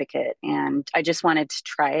certificate, and I just wanted to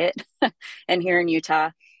try it. And here in Utah,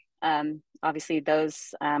 obviously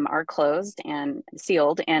those are closed and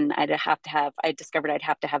sealed, and I discovered I'd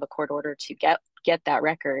have to have a court order to get that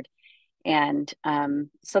record. And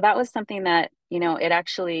so that was something that, you know, it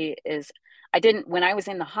actually is, when I was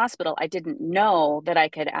in the hospital, I didn't know that I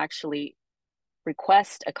could actually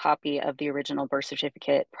request a copy of the original birth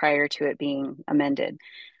certificate prior to it being amended.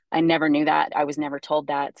 I never knew that. I was never told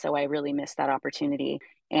that. So I really missed that opportunity.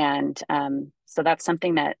 And so that's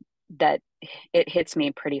something that it hits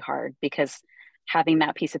me pretty hard, because having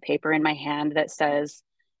that piece of paper in my hand that says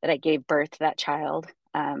that I gave birth to that child,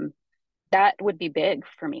 that would be big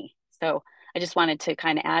for me. So I just wanted to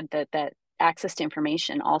kind of add that access to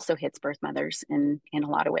information also hits birth mothers in a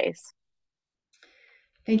lot of ways.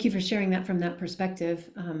 Thank you for sharing that from that perspective.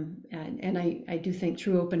 And I do think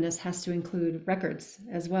true openness has to include records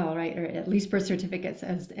as well, right? Or at least birth certificates,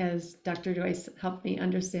 as Dr. Joyce helped me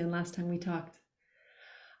understand last time we talked.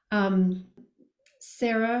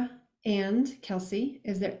 Sarah and Kelsey,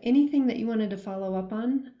 is there anything that you wanted to follow up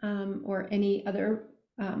on, or any other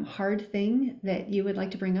hard thing that you would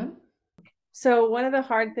like to bring up? So one of the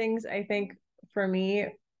hard things I think for me,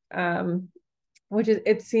 which is,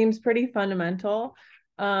 it seems pretty fundamental,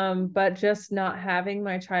 but just not having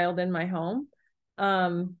my child in my home.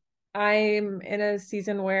 I'm in a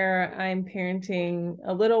season where I'm parenting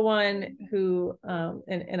a little one who,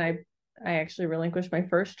 and I actually relinquished my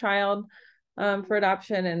first child for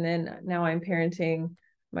adoption, and then now I'm parenting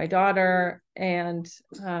my daughter, and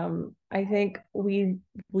I think we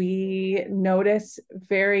notice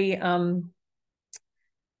very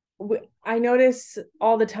I notice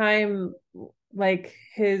all the time, like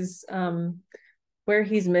his where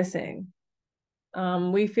he's missing.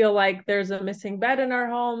 We feel like there's a missing bed in our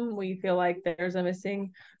home. We feel like there's a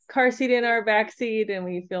missing car seat in our back seat, and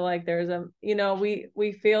we feel like there's a,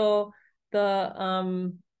 we feel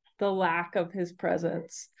the lack of his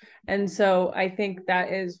presence. And so I think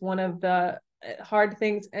that is one of the hard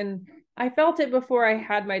things. And I felt it before I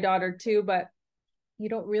had my daughter too, but you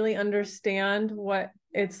don't really understand what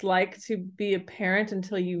it's like to be a parent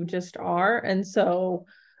until you just are. And so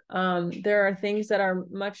there are things that are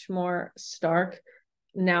much more stark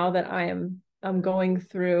now that I'm going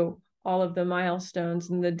through all of the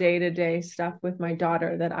milestones and the day-to-day stuff with my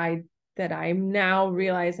daughter that I'm now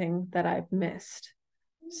realizing that I've missed.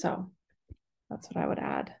 So that's what I would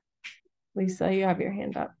add. Lisa, you have your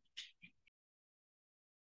hand up.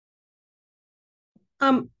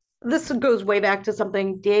 This goes way back to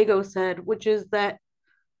something Diego said, which is that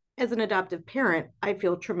as an adoptive parent, I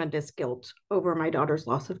feel tremendous guilt over my daughter's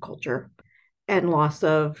loss of culture and loss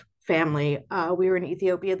of family. We were in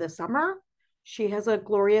Ethiopia this summer. She has a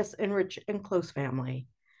glorious and rich and close family,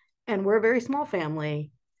 and we're a very small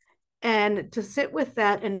family. And to sit with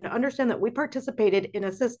that and to understand that we participated in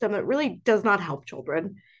a system that really does not help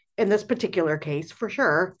children in this particular case, for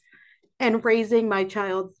sure, and raising my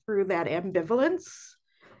child through that ambivalence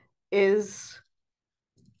is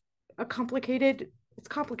it's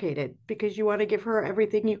complicated because you want to give her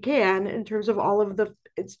everything you can in terms of all of the,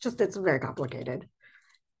 it's very complicated.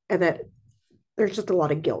 And that there's just a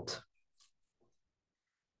lot of guilt.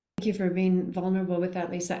 Thank you for being vulnerable with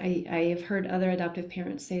that, Lisa. I have heard other adoptive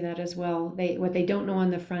parents say that as well. What they don't know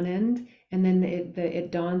on the front end, and then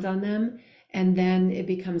it dawns on them, and then it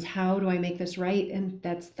becomes, how do I make this right? And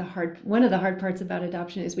that's one of the hard parts about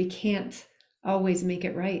adoption is we can't always make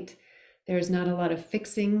it right. There's not a lot of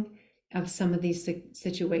fixing of some of these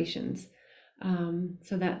situations.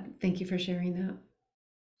 Thank you for sharing that.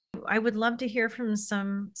 I would love to hear from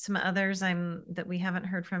some others that we haven't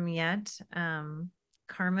heard from yet.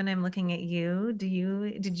 Carmen, I'm looking at you. Did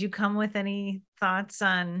you come with any thoughts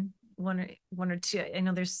on one or two? I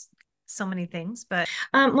know there's so many things, but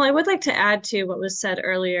well, I would like to add to what was said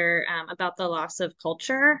earlier about the loss of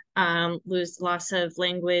culture, loss of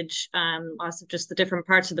language, loss of just the different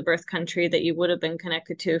parts of the birth country that you would have been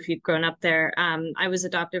connected to if you'd grown up there. I was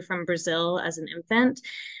adopted from Brazil as an infant,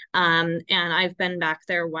 and I've been back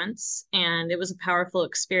there once, and it was a powerful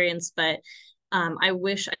experience, but I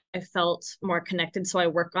wish I felt more connected, so I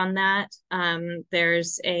work on that.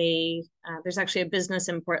 There's actually a business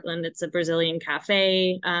in Portland. It's a Brazilian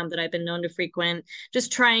cafe that I've been known to frequent,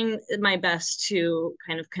 just trying my best to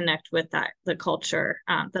kind of connect with the culture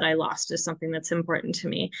that I lost is something that's important to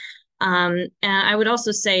me. And I would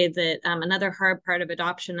also say that another hard part of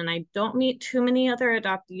adoption, and I don't meet too many other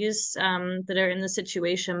adoptees that are in the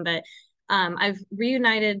situation, but I've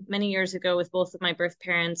reunited many years ago with both of my birth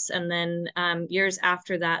parents, and then years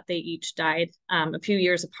after that, they each died a few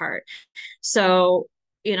years apart. So,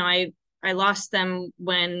 I lost them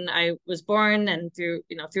when I was born, and through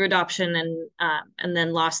adoption, and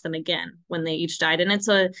then lost them again when they each died. And it's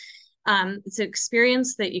an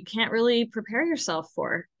experience that you can't really prepare yourself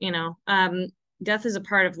for. Death is a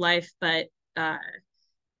part of life, but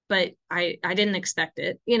I didn't expect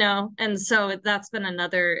it, and so that's been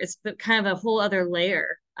it's been kind of a whole other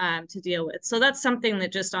layer to deal with. So that's something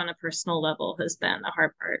that just on a personal level has been the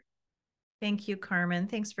hard part. Thank you, Carmen.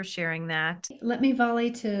 Thanks for sharing that. Let me volley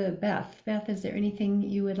to Beth. Beth, is there anything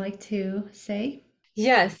you would like to say?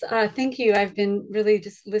 Yes, thank you. I've been really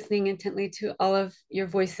just listening intently to all of your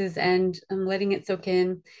voices, and I'm letting it soak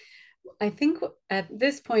in. I think at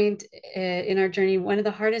this point in our journey, one of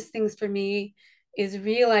the hardest things for me is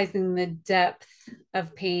realizing the depth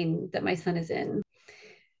of pain that my son is in,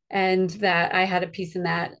 and that I had a piece in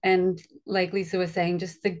that. And like Lisa was saying,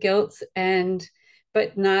 just the guilt,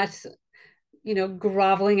 but not,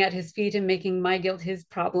 groveling at his feet and making my guilt his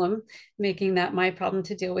problem, making that my problem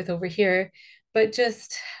to deal with over here, but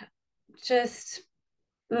just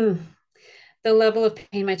the level of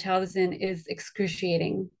pain my child is in is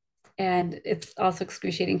excruciating. And it's also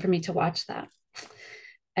excruciating for me to watch that.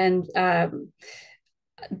 And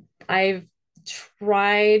I've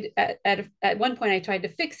tried at one point, I tried to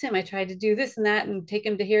fix him. I tried to do this and that and take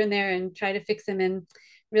him to here and there and try to fix him, and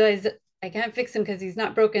realize that I can't fix him because he's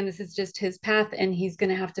not broken. This is just his path and he's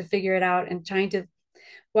going to have to figure it out. And trying to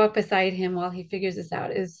walk beside him while he figures this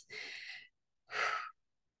out is,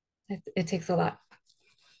 it takes a lot.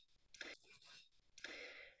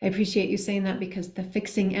 I appreciate you saying that, because the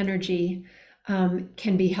fixing energy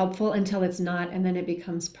can be helpful until it's not, and then it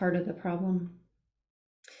becomes part of the problem.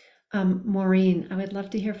 Maureen, I would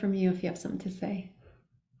love to hear from you if you have something to say.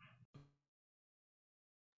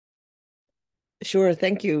 Sure.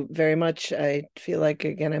 Thank you very much. I feel like,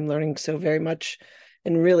 again, I'm learning so very much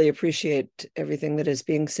and really appreciate everything that is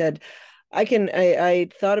being said. I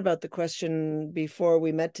thought about the question before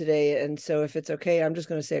we met today. And so if it's okay, I'm just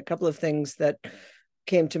going to say a couple of things that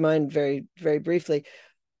came to mind very, very briefly.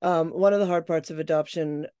 One of the hard parts of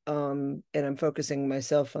adoption, and I'm focusing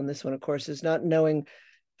myself on this one, of course, is not knowing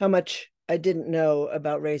how much I didn't know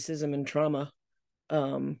about racism and trauma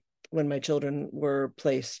when my children were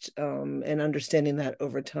placed, and understanding that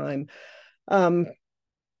over time.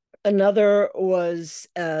 Another was,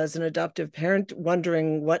 as an adoptive parent,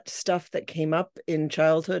 wondering what stuff that came up in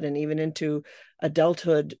childhood and even into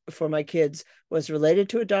adulthood for my kids was related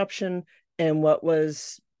to adoption, and what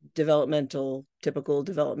was typical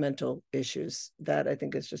developmental issues. That, I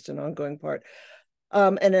think, is just an ongoing part.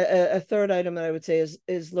 And a third item that I would say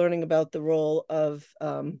is learning about the role of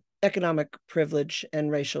economic privilege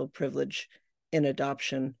and racial privilege in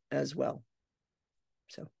adoption as well.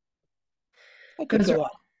 So I could go on.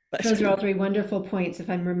 Those are all three wonderful points. If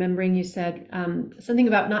I'm remembering, you said something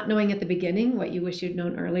about not knowing at the beginning what you wish you'd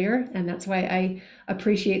known earlier. And that's why I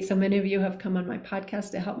appreciate so many of you have come on my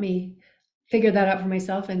podcast to help me figure that out for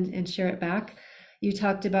myself and share it back. You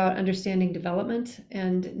talked about understanding development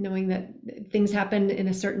and knowing that things happen in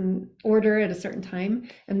a certain order at a certain time.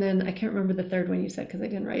 And then I can't remember the third one you said because I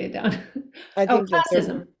didn't write it down. I think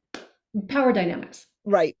classism, power dynamics.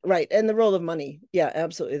 Right. And the role of money. Yeah,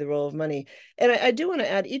 absolutely. The role of money. And I do want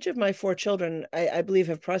to add, each of my 4 children, I believe,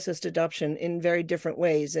 have processed adoption in very different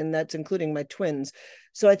ways, and that's including my twins.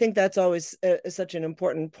 So I think that's always such an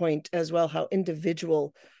important point as well, how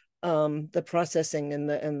individual the processing and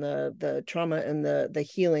the trauma and the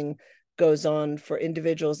healing goes on for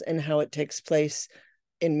individuals, and how it takes place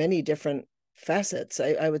in many different facets,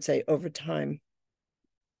 I would say, over time.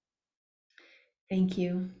 Thank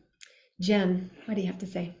you. Jen, what do you have to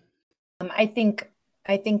say? I think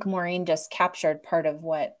Maureen just captured part of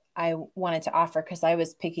what I wanted to offer, because I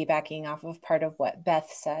was piggybacking off of part of what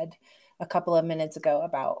Beth said a couple of minutes ago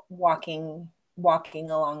about walking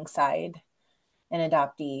alongside an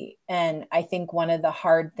adoptee. And I think one of the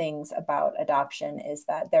hard things about adoption is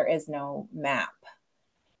that there is no map.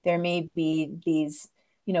 There may be these,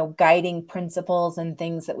 guiding principles and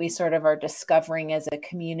things that we sort of are discovering as a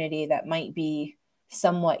community that might be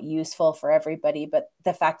somewhat useful for everybody. But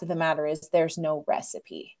the fact of the matter is there's no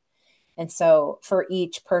recipe. And so for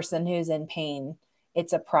each person who's in pain,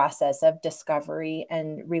 it's a process of discovery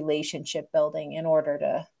and relationship building in order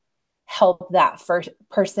to help that first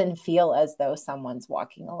person feel as though someone's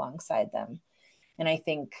walking alongside them. And I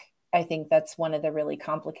think that's one of the really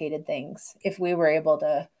complicated things. If we were able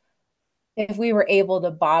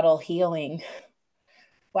to bottle healing,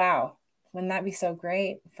 wow, wouldn't that be so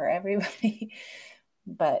great for everybody?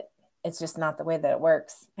 But it's just not the way that it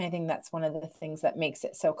works. I think that's one of the things that makes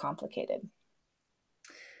it so complicated.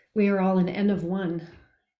 We are all an N of one.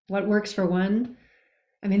 What works for one?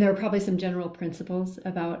 I mean, there are probably some general principles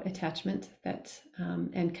about attachment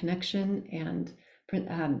and connection and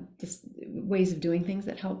just ways of doing things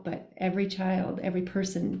that help, but every child, every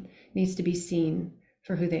person needs to be seen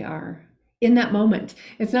for who they are in that moment.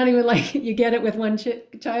 It's not even like you get it with one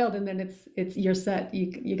child and then it's you're set.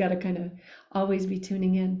 You got to kind of always be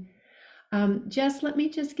tuning in. Jess, let me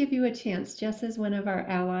just give you a chance. Jess is one of our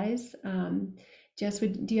allies. Jess,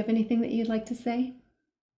 do you have anything that you'd like to say?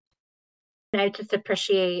 I just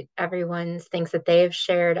appreciate everyone's things that they have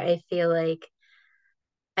shared. I feel like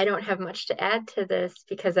I don't have much to add to this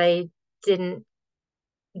because I didn't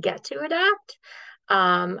get to adopt.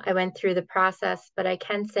 I went through the process, but I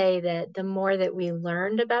can say that the more that we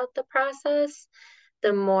learned about the process,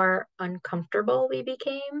 the more uncomfortable we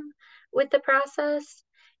became with the process,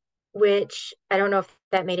 which I don't know if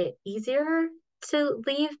that made it easier to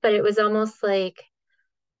leave, but it was almost like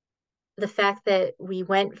the fact that we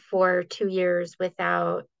went for 2 years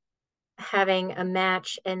without having a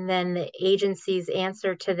match, and then the agency's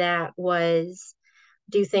answer to that was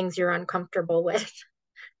do things you're uncomfortable with,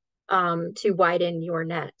 to widen your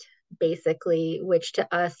net, basically, which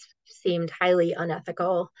to us seemed highly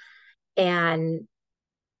unethical. And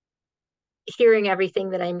hearing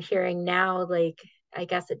everything that I'm hearing now, like, I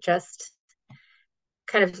guess it just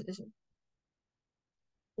kind of,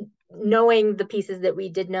 knowing the pieces that we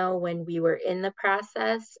did know when we were in the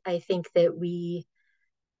process, I think that we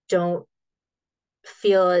don't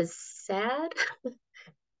feel as sad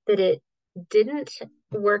that it didn't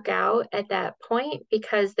work out at that point,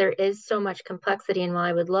 because there is so much complexity. And while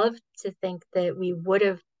I would love to think that we would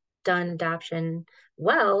have done adoption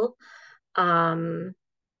well, I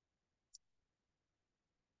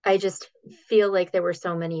just feel like there were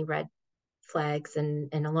so many red flags and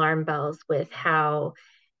alarm bells with how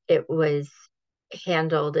it was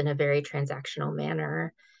handled in a very transactional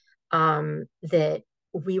manner, that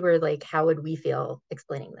we were like, how would we feel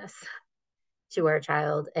explaining this to our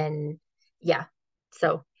child? And yeah,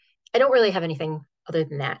 so I don't really have anything other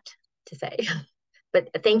than that to say. But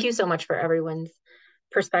thank you so much for everyone's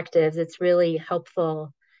perspectives. It's really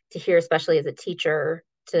helpful to hear, especially as a teacher,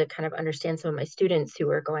 to kind of understand some of my students who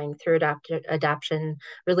are going through adoption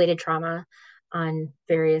related trauma on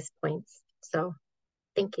various points. So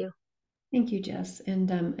thank you. Thank you, Jess.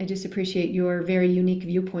 And I just appreciate your very unique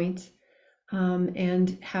viewpoint,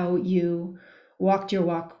 and how you walked your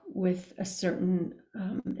walk with a certain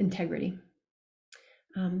integrity.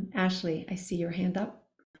 Ashley, I see your hand up.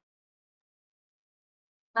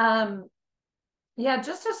 Yeah,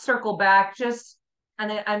 just to circle back,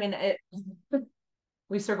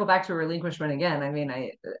 we circle back to relinquishment again. I mean,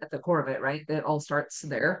 at the core of it, right? It all starts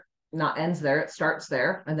there, not ends there. It starts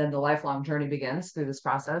there, and then the lifelong journey begins through this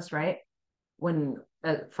process, right? When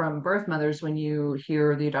from birth mothers, when you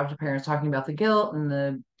hear the adoptive parents talking about the guilt and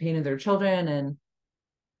the pain of their children,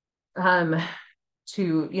 and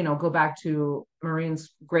to go back to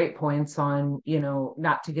Maureen's great points on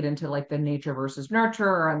not to get into like the nature versus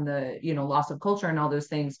nurture and the loss of culture and all those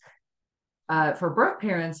things, for birth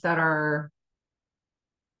parents that are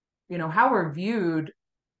how we're viewed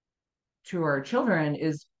to our children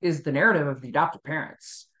is the narrative of the adoptive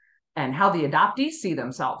parents, and how the adoptees see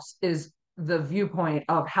themselves is the viewpoint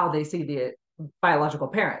of how they see the biological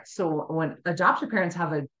parents. So when adoptive parents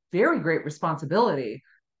have a very great responsibility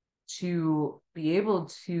to be able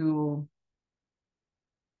to,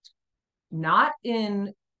 not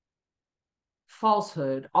in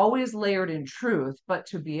falsehood, always layered in truth, but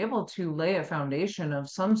to be able to lay a foundation of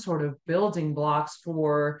some sort of building blocks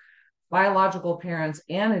for biological parents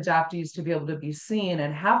and adoptees to be able to be seen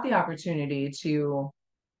and have the opportunity to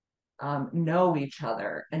know each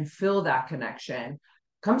other and feel that connection,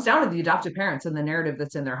 comes down to the adoptive parents and the narrative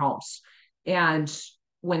that's in their homes. And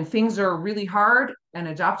when things are really hard and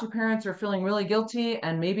adoptive parents are feeling really guilty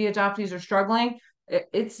and maybe adoptees are struggling,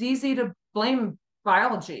 it's easy to blame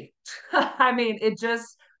biology. I mean,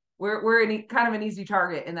 we're kind of an easy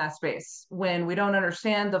target in that space when we don't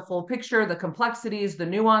understand the full picture, the complexities, the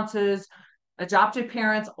nuances. Adoptive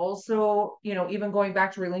parents also, even going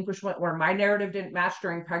back to relinquishment, where my narrative didn't match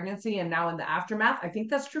during pregnancy and now in the aftermath, I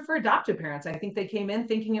think that's true for adoptive parents. I think they came in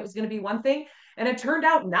thinking it was going to be one thing and it turned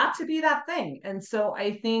out not to be that thing. And so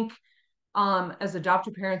I think as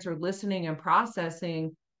adoptive parents are listening and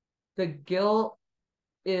processing, the guilt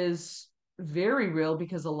is very real,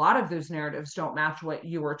 because a lot of those narratives don't match what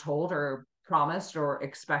you were told or promised or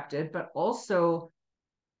expected. But also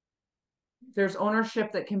there's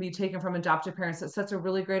ownership that can be taken from adoptive parents that sets a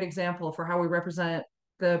really great example for how we represent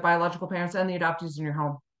the biological parents and the adoptees in your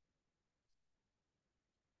home.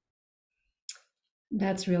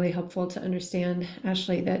 That's really helpful to understand,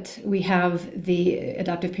 Ashley, that the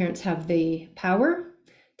adoptive parents have the power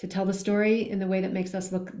to tell the story in the way that makes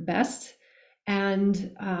us look best.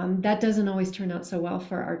 And that doesn't always turn out so well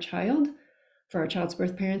for our child's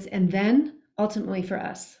birth parents, and then ultimately for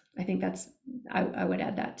us. I think I would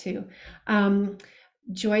add that too.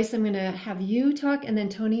 Joyce, I'm going to have you talk, and then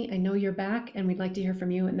Tony, I know you're back and we'd like to hear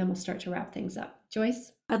from you, and then we'll start to wrap things up.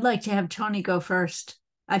 Joyce? I'd like to have Tony go first.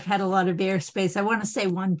 I've had a lot of airspace. I want to say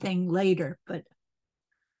one thing later, but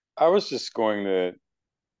I was just going to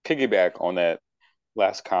piggyback on that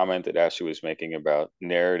last comment that Ashley was making about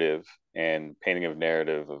narrative and painting of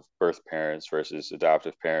narrative of birth parents versus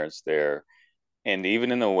adoptive parents there. And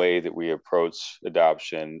even in the way that we approach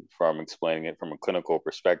adoption, from explaining it from a clinical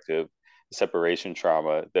perspective, the separation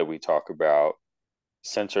trauma that we talk about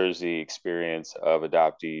centers the experience of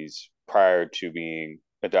adoptees prior to being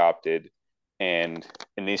adopted and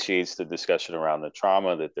initiates the discussion around the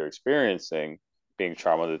trauma that they're experiencing being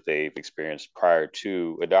trauma that they've experienced prior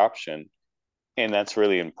to adoption. And that's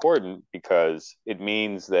really important because it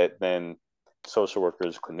means that then social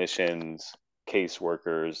workers, clinicians,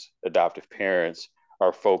 caseworkers, adoptive parents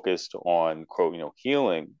are focused on, quote,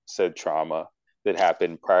 healing said trauma that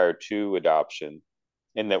happened prior to adoption,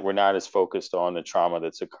 and that we're not as focused on the trauma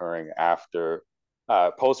that's occurring after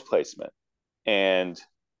post placement. And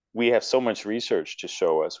we have so much research to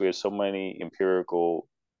show us. We have so much empirical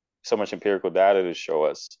data to show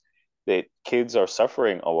us that kids are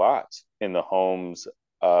suffering a lot in the homes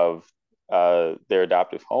of their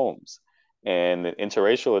adoptive homes, and that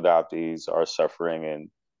interracial adoptees are suffering in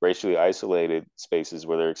racially isolated spaces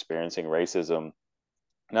where they're experiencing racism,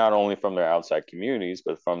 not only from their outside communities,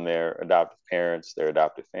 but from their adoptive parents, their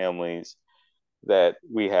adoptive families. That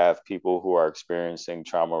we have people who are experiencing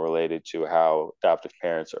trauma related to how adoptive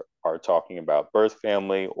parents are talking about birth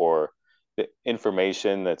family, or the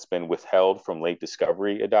information that's been withheld from late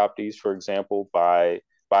discovery adoptees, for example, by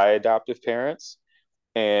adoptive parents.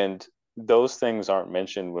 And those things aren't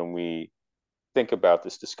mentioned when we think about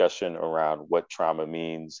this discussion around what trauma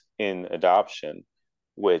means in adoption,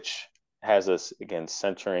 which has us again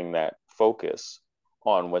centering that focus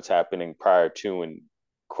on what's happening prior to, and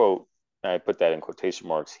quote, I put that in quotation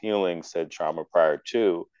marks, healing said trauma prior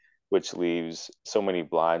to, which leaves so many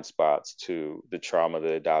blind spots to the trauma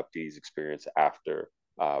that adoptees experience after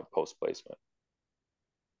post placement.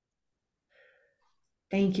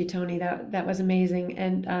 Thank you, Tony. That was amazing.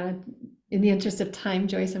 And in the interest of time,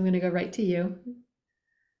 Joyce, I'm going to go right to you.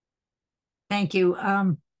 Thank you.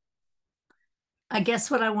 I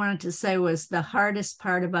guess what I wanted to say was the hardest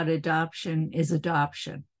part about adoption is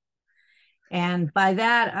adoption. And by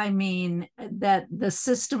that, I mean that the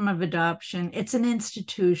system of adoption, it's an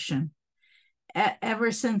institution.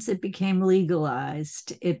 Ever since it became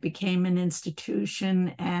legalized, it became an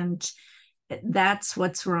institution, and that's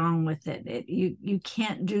what's wrong with it. You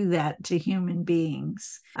can't do that to human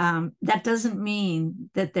beings. That doesn't mean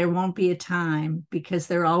that there won't be a time, because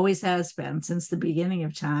there always has been since the beginning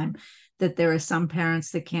of time, that there are some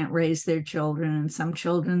parents that can't raise their children and some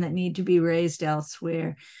children that need to be raised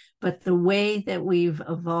elsewhere. But the way that we've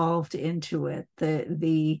evolved into it,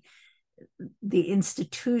 the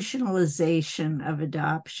institutionalization of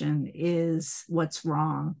adoption is what's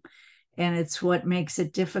wrong. And it's what makes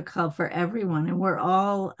it difficult for everyone. And we're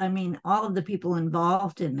all, I mean, all of the people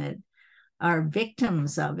involved in it are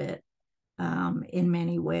victims of it in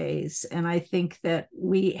many ways. And I think that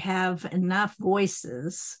we have enough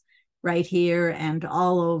voices right here and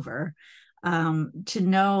all over to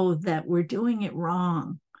know that we're doing it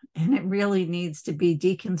wrong. And it really needs to be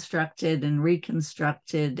deconstructed and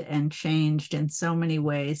reconstructed and changed in so many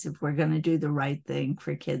ways if we're going to do the right thing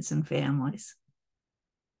for kids and families.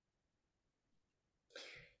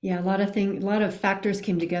 Yeah, a lot of factors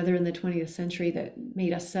came together in the 20th century that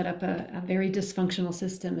made us set up a very dysfunctional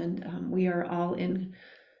system, and we are all in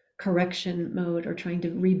correction mode, or trying to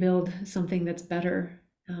rebuild something that's better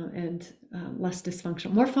and less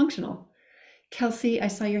dysfunctional, more functional. Kelsey, I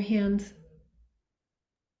saw your hand.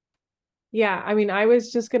 Yeah, I mean, I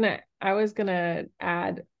was gonna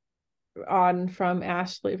add on from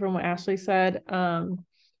what Ashley said,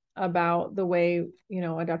 about the way,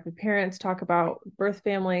 adoptive parents talk about birth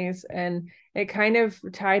families, and it kind of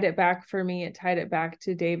tied it back for me. It tied it back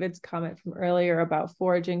to David's comment from earlier about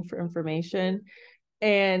foraging for information.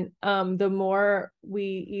 And the more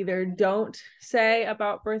we either don't say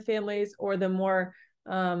about birth families, or the more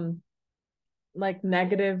like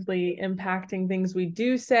negatively impacting things we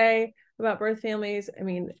do say about birth families, I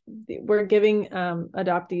mean, we're giving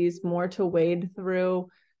adoptees more to wade through,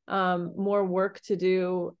 more work to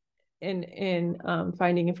do in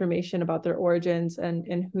finding information about their origins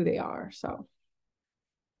and who they are. So,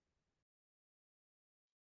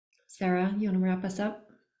 Sarah, you want to wrap us up?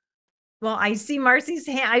 Well, I see Marcy's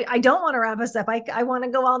hand. I don't want to wrap us up. I want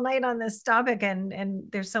to go all night on this topic, and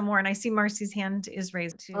there's some more. And I see Marcy's hand is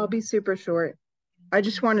raised too. I'll be super short. I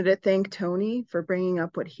just wanted to thank Tony for bringing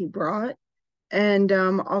up what he brought. And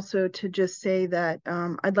also to just say that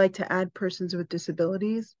I'd like to add persons with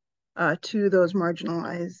disabilities to those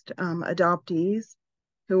marginalized adoptees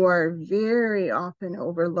who are very often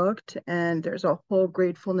overlooked. And there's a whole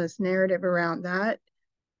gratefulness narrative around that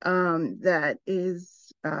that is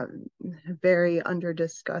very under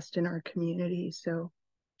discussed in our community. So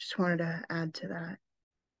just wanted to add to that.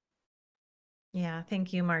 Yeah,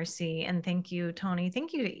 thank you, Marcy. And thank you, Tony.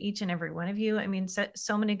 Thank you to each and every one of you. I mean,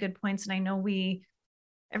 so many good points. And I know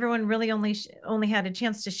everyone really only had a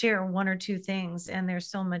chance to share one or two things, and there's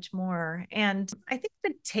so much more. And I think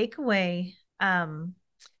the takeaway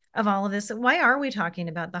of all of this, why are we talking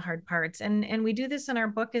about the hard parts? And we do this in our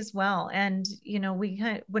book as well. And, we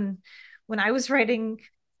when I was writing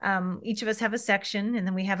each of us have a section, and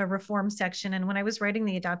then we have a reform section. And when I was writing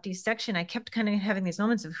the adoptee section, I kept kind of having these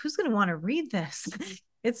moments of who's going to want to read this?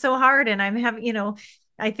 It's so hard. And I'm having, you know,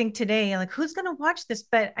 I think today, like, who's going to watch this?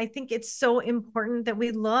 But I think it's so important that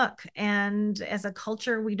we look. And as a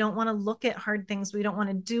culture, we don't want to look at hard things. We don't want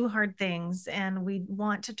to do hard things. And we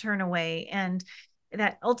want to turn away. And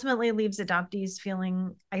that ultimately leaves adoptees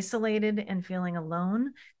feeling isolated and feeling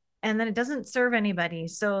alone. And then it doesn't serve anybody.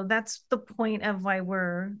 So that's the point of why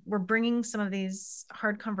we're bringing some of these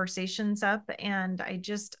hard conversations up. And I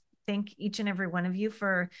just thank each and every one of you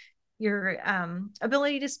for your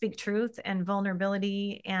ability to speak truth and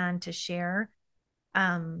vulnerability and to share,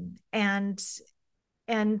 and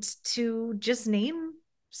to just name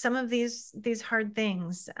some of these hard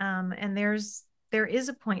things. And there is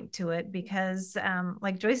a point to it, because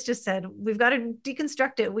like Joyce just said, we've got to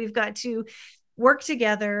deconstruct it. We've got to work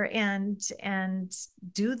together and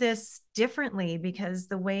do this differently, because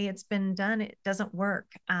the way it's been done, it doesn't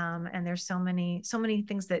work. And there's so many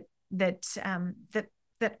things that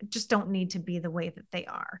just don't need to be the way that they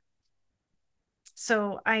are.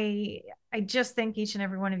 So I just thank each and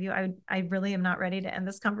every one of you. I really am not ready to end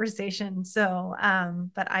this conversation. So,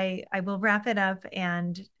 but I will wrap it up,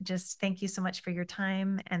 and just thank you so much for your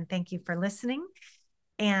time, and thank you for listening.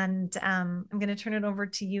 And I'm going to turn it over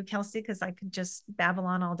to you, Kelsey, because I could just babble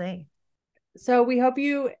on all day. So we hope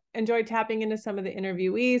you enjoyed tapping into some of the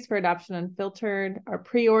interviewees for Adoption Unfiltered. Our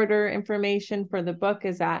pre-order information for the book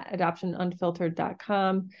is at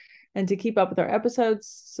adoptionunfiltered.com. And to keep up with our episodes,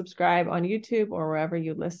 subscribe on YouTube or wherever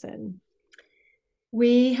you listen.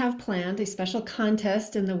 We have planned a special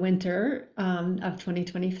contest in the winter of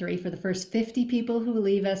 2023 for the first 50 people who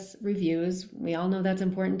leave us reviews. We all know that's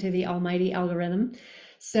important to the almighty algorithm.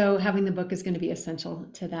 So having the book is going to be essential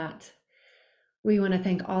to that. We want to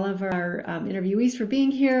thank all of our interviewees for being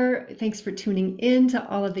here. Thanks for tuning in to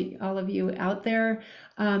all of you out there.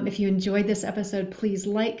 If you enjoyed this episode, please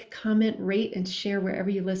like, comment, rate, and share wherever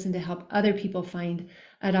you listen to help other people find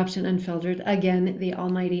Adoption Unfiltered. Again, the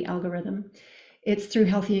almighty algorithm. It's through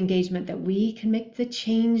healthy engagement that we can make the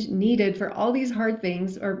change needed for all these hard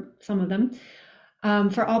things, or some of them,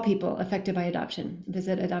 for all people affected by adoption.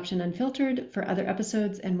 Visit Adoption Unfiltered for other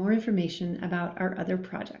episodes and more information about our other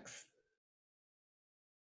projects.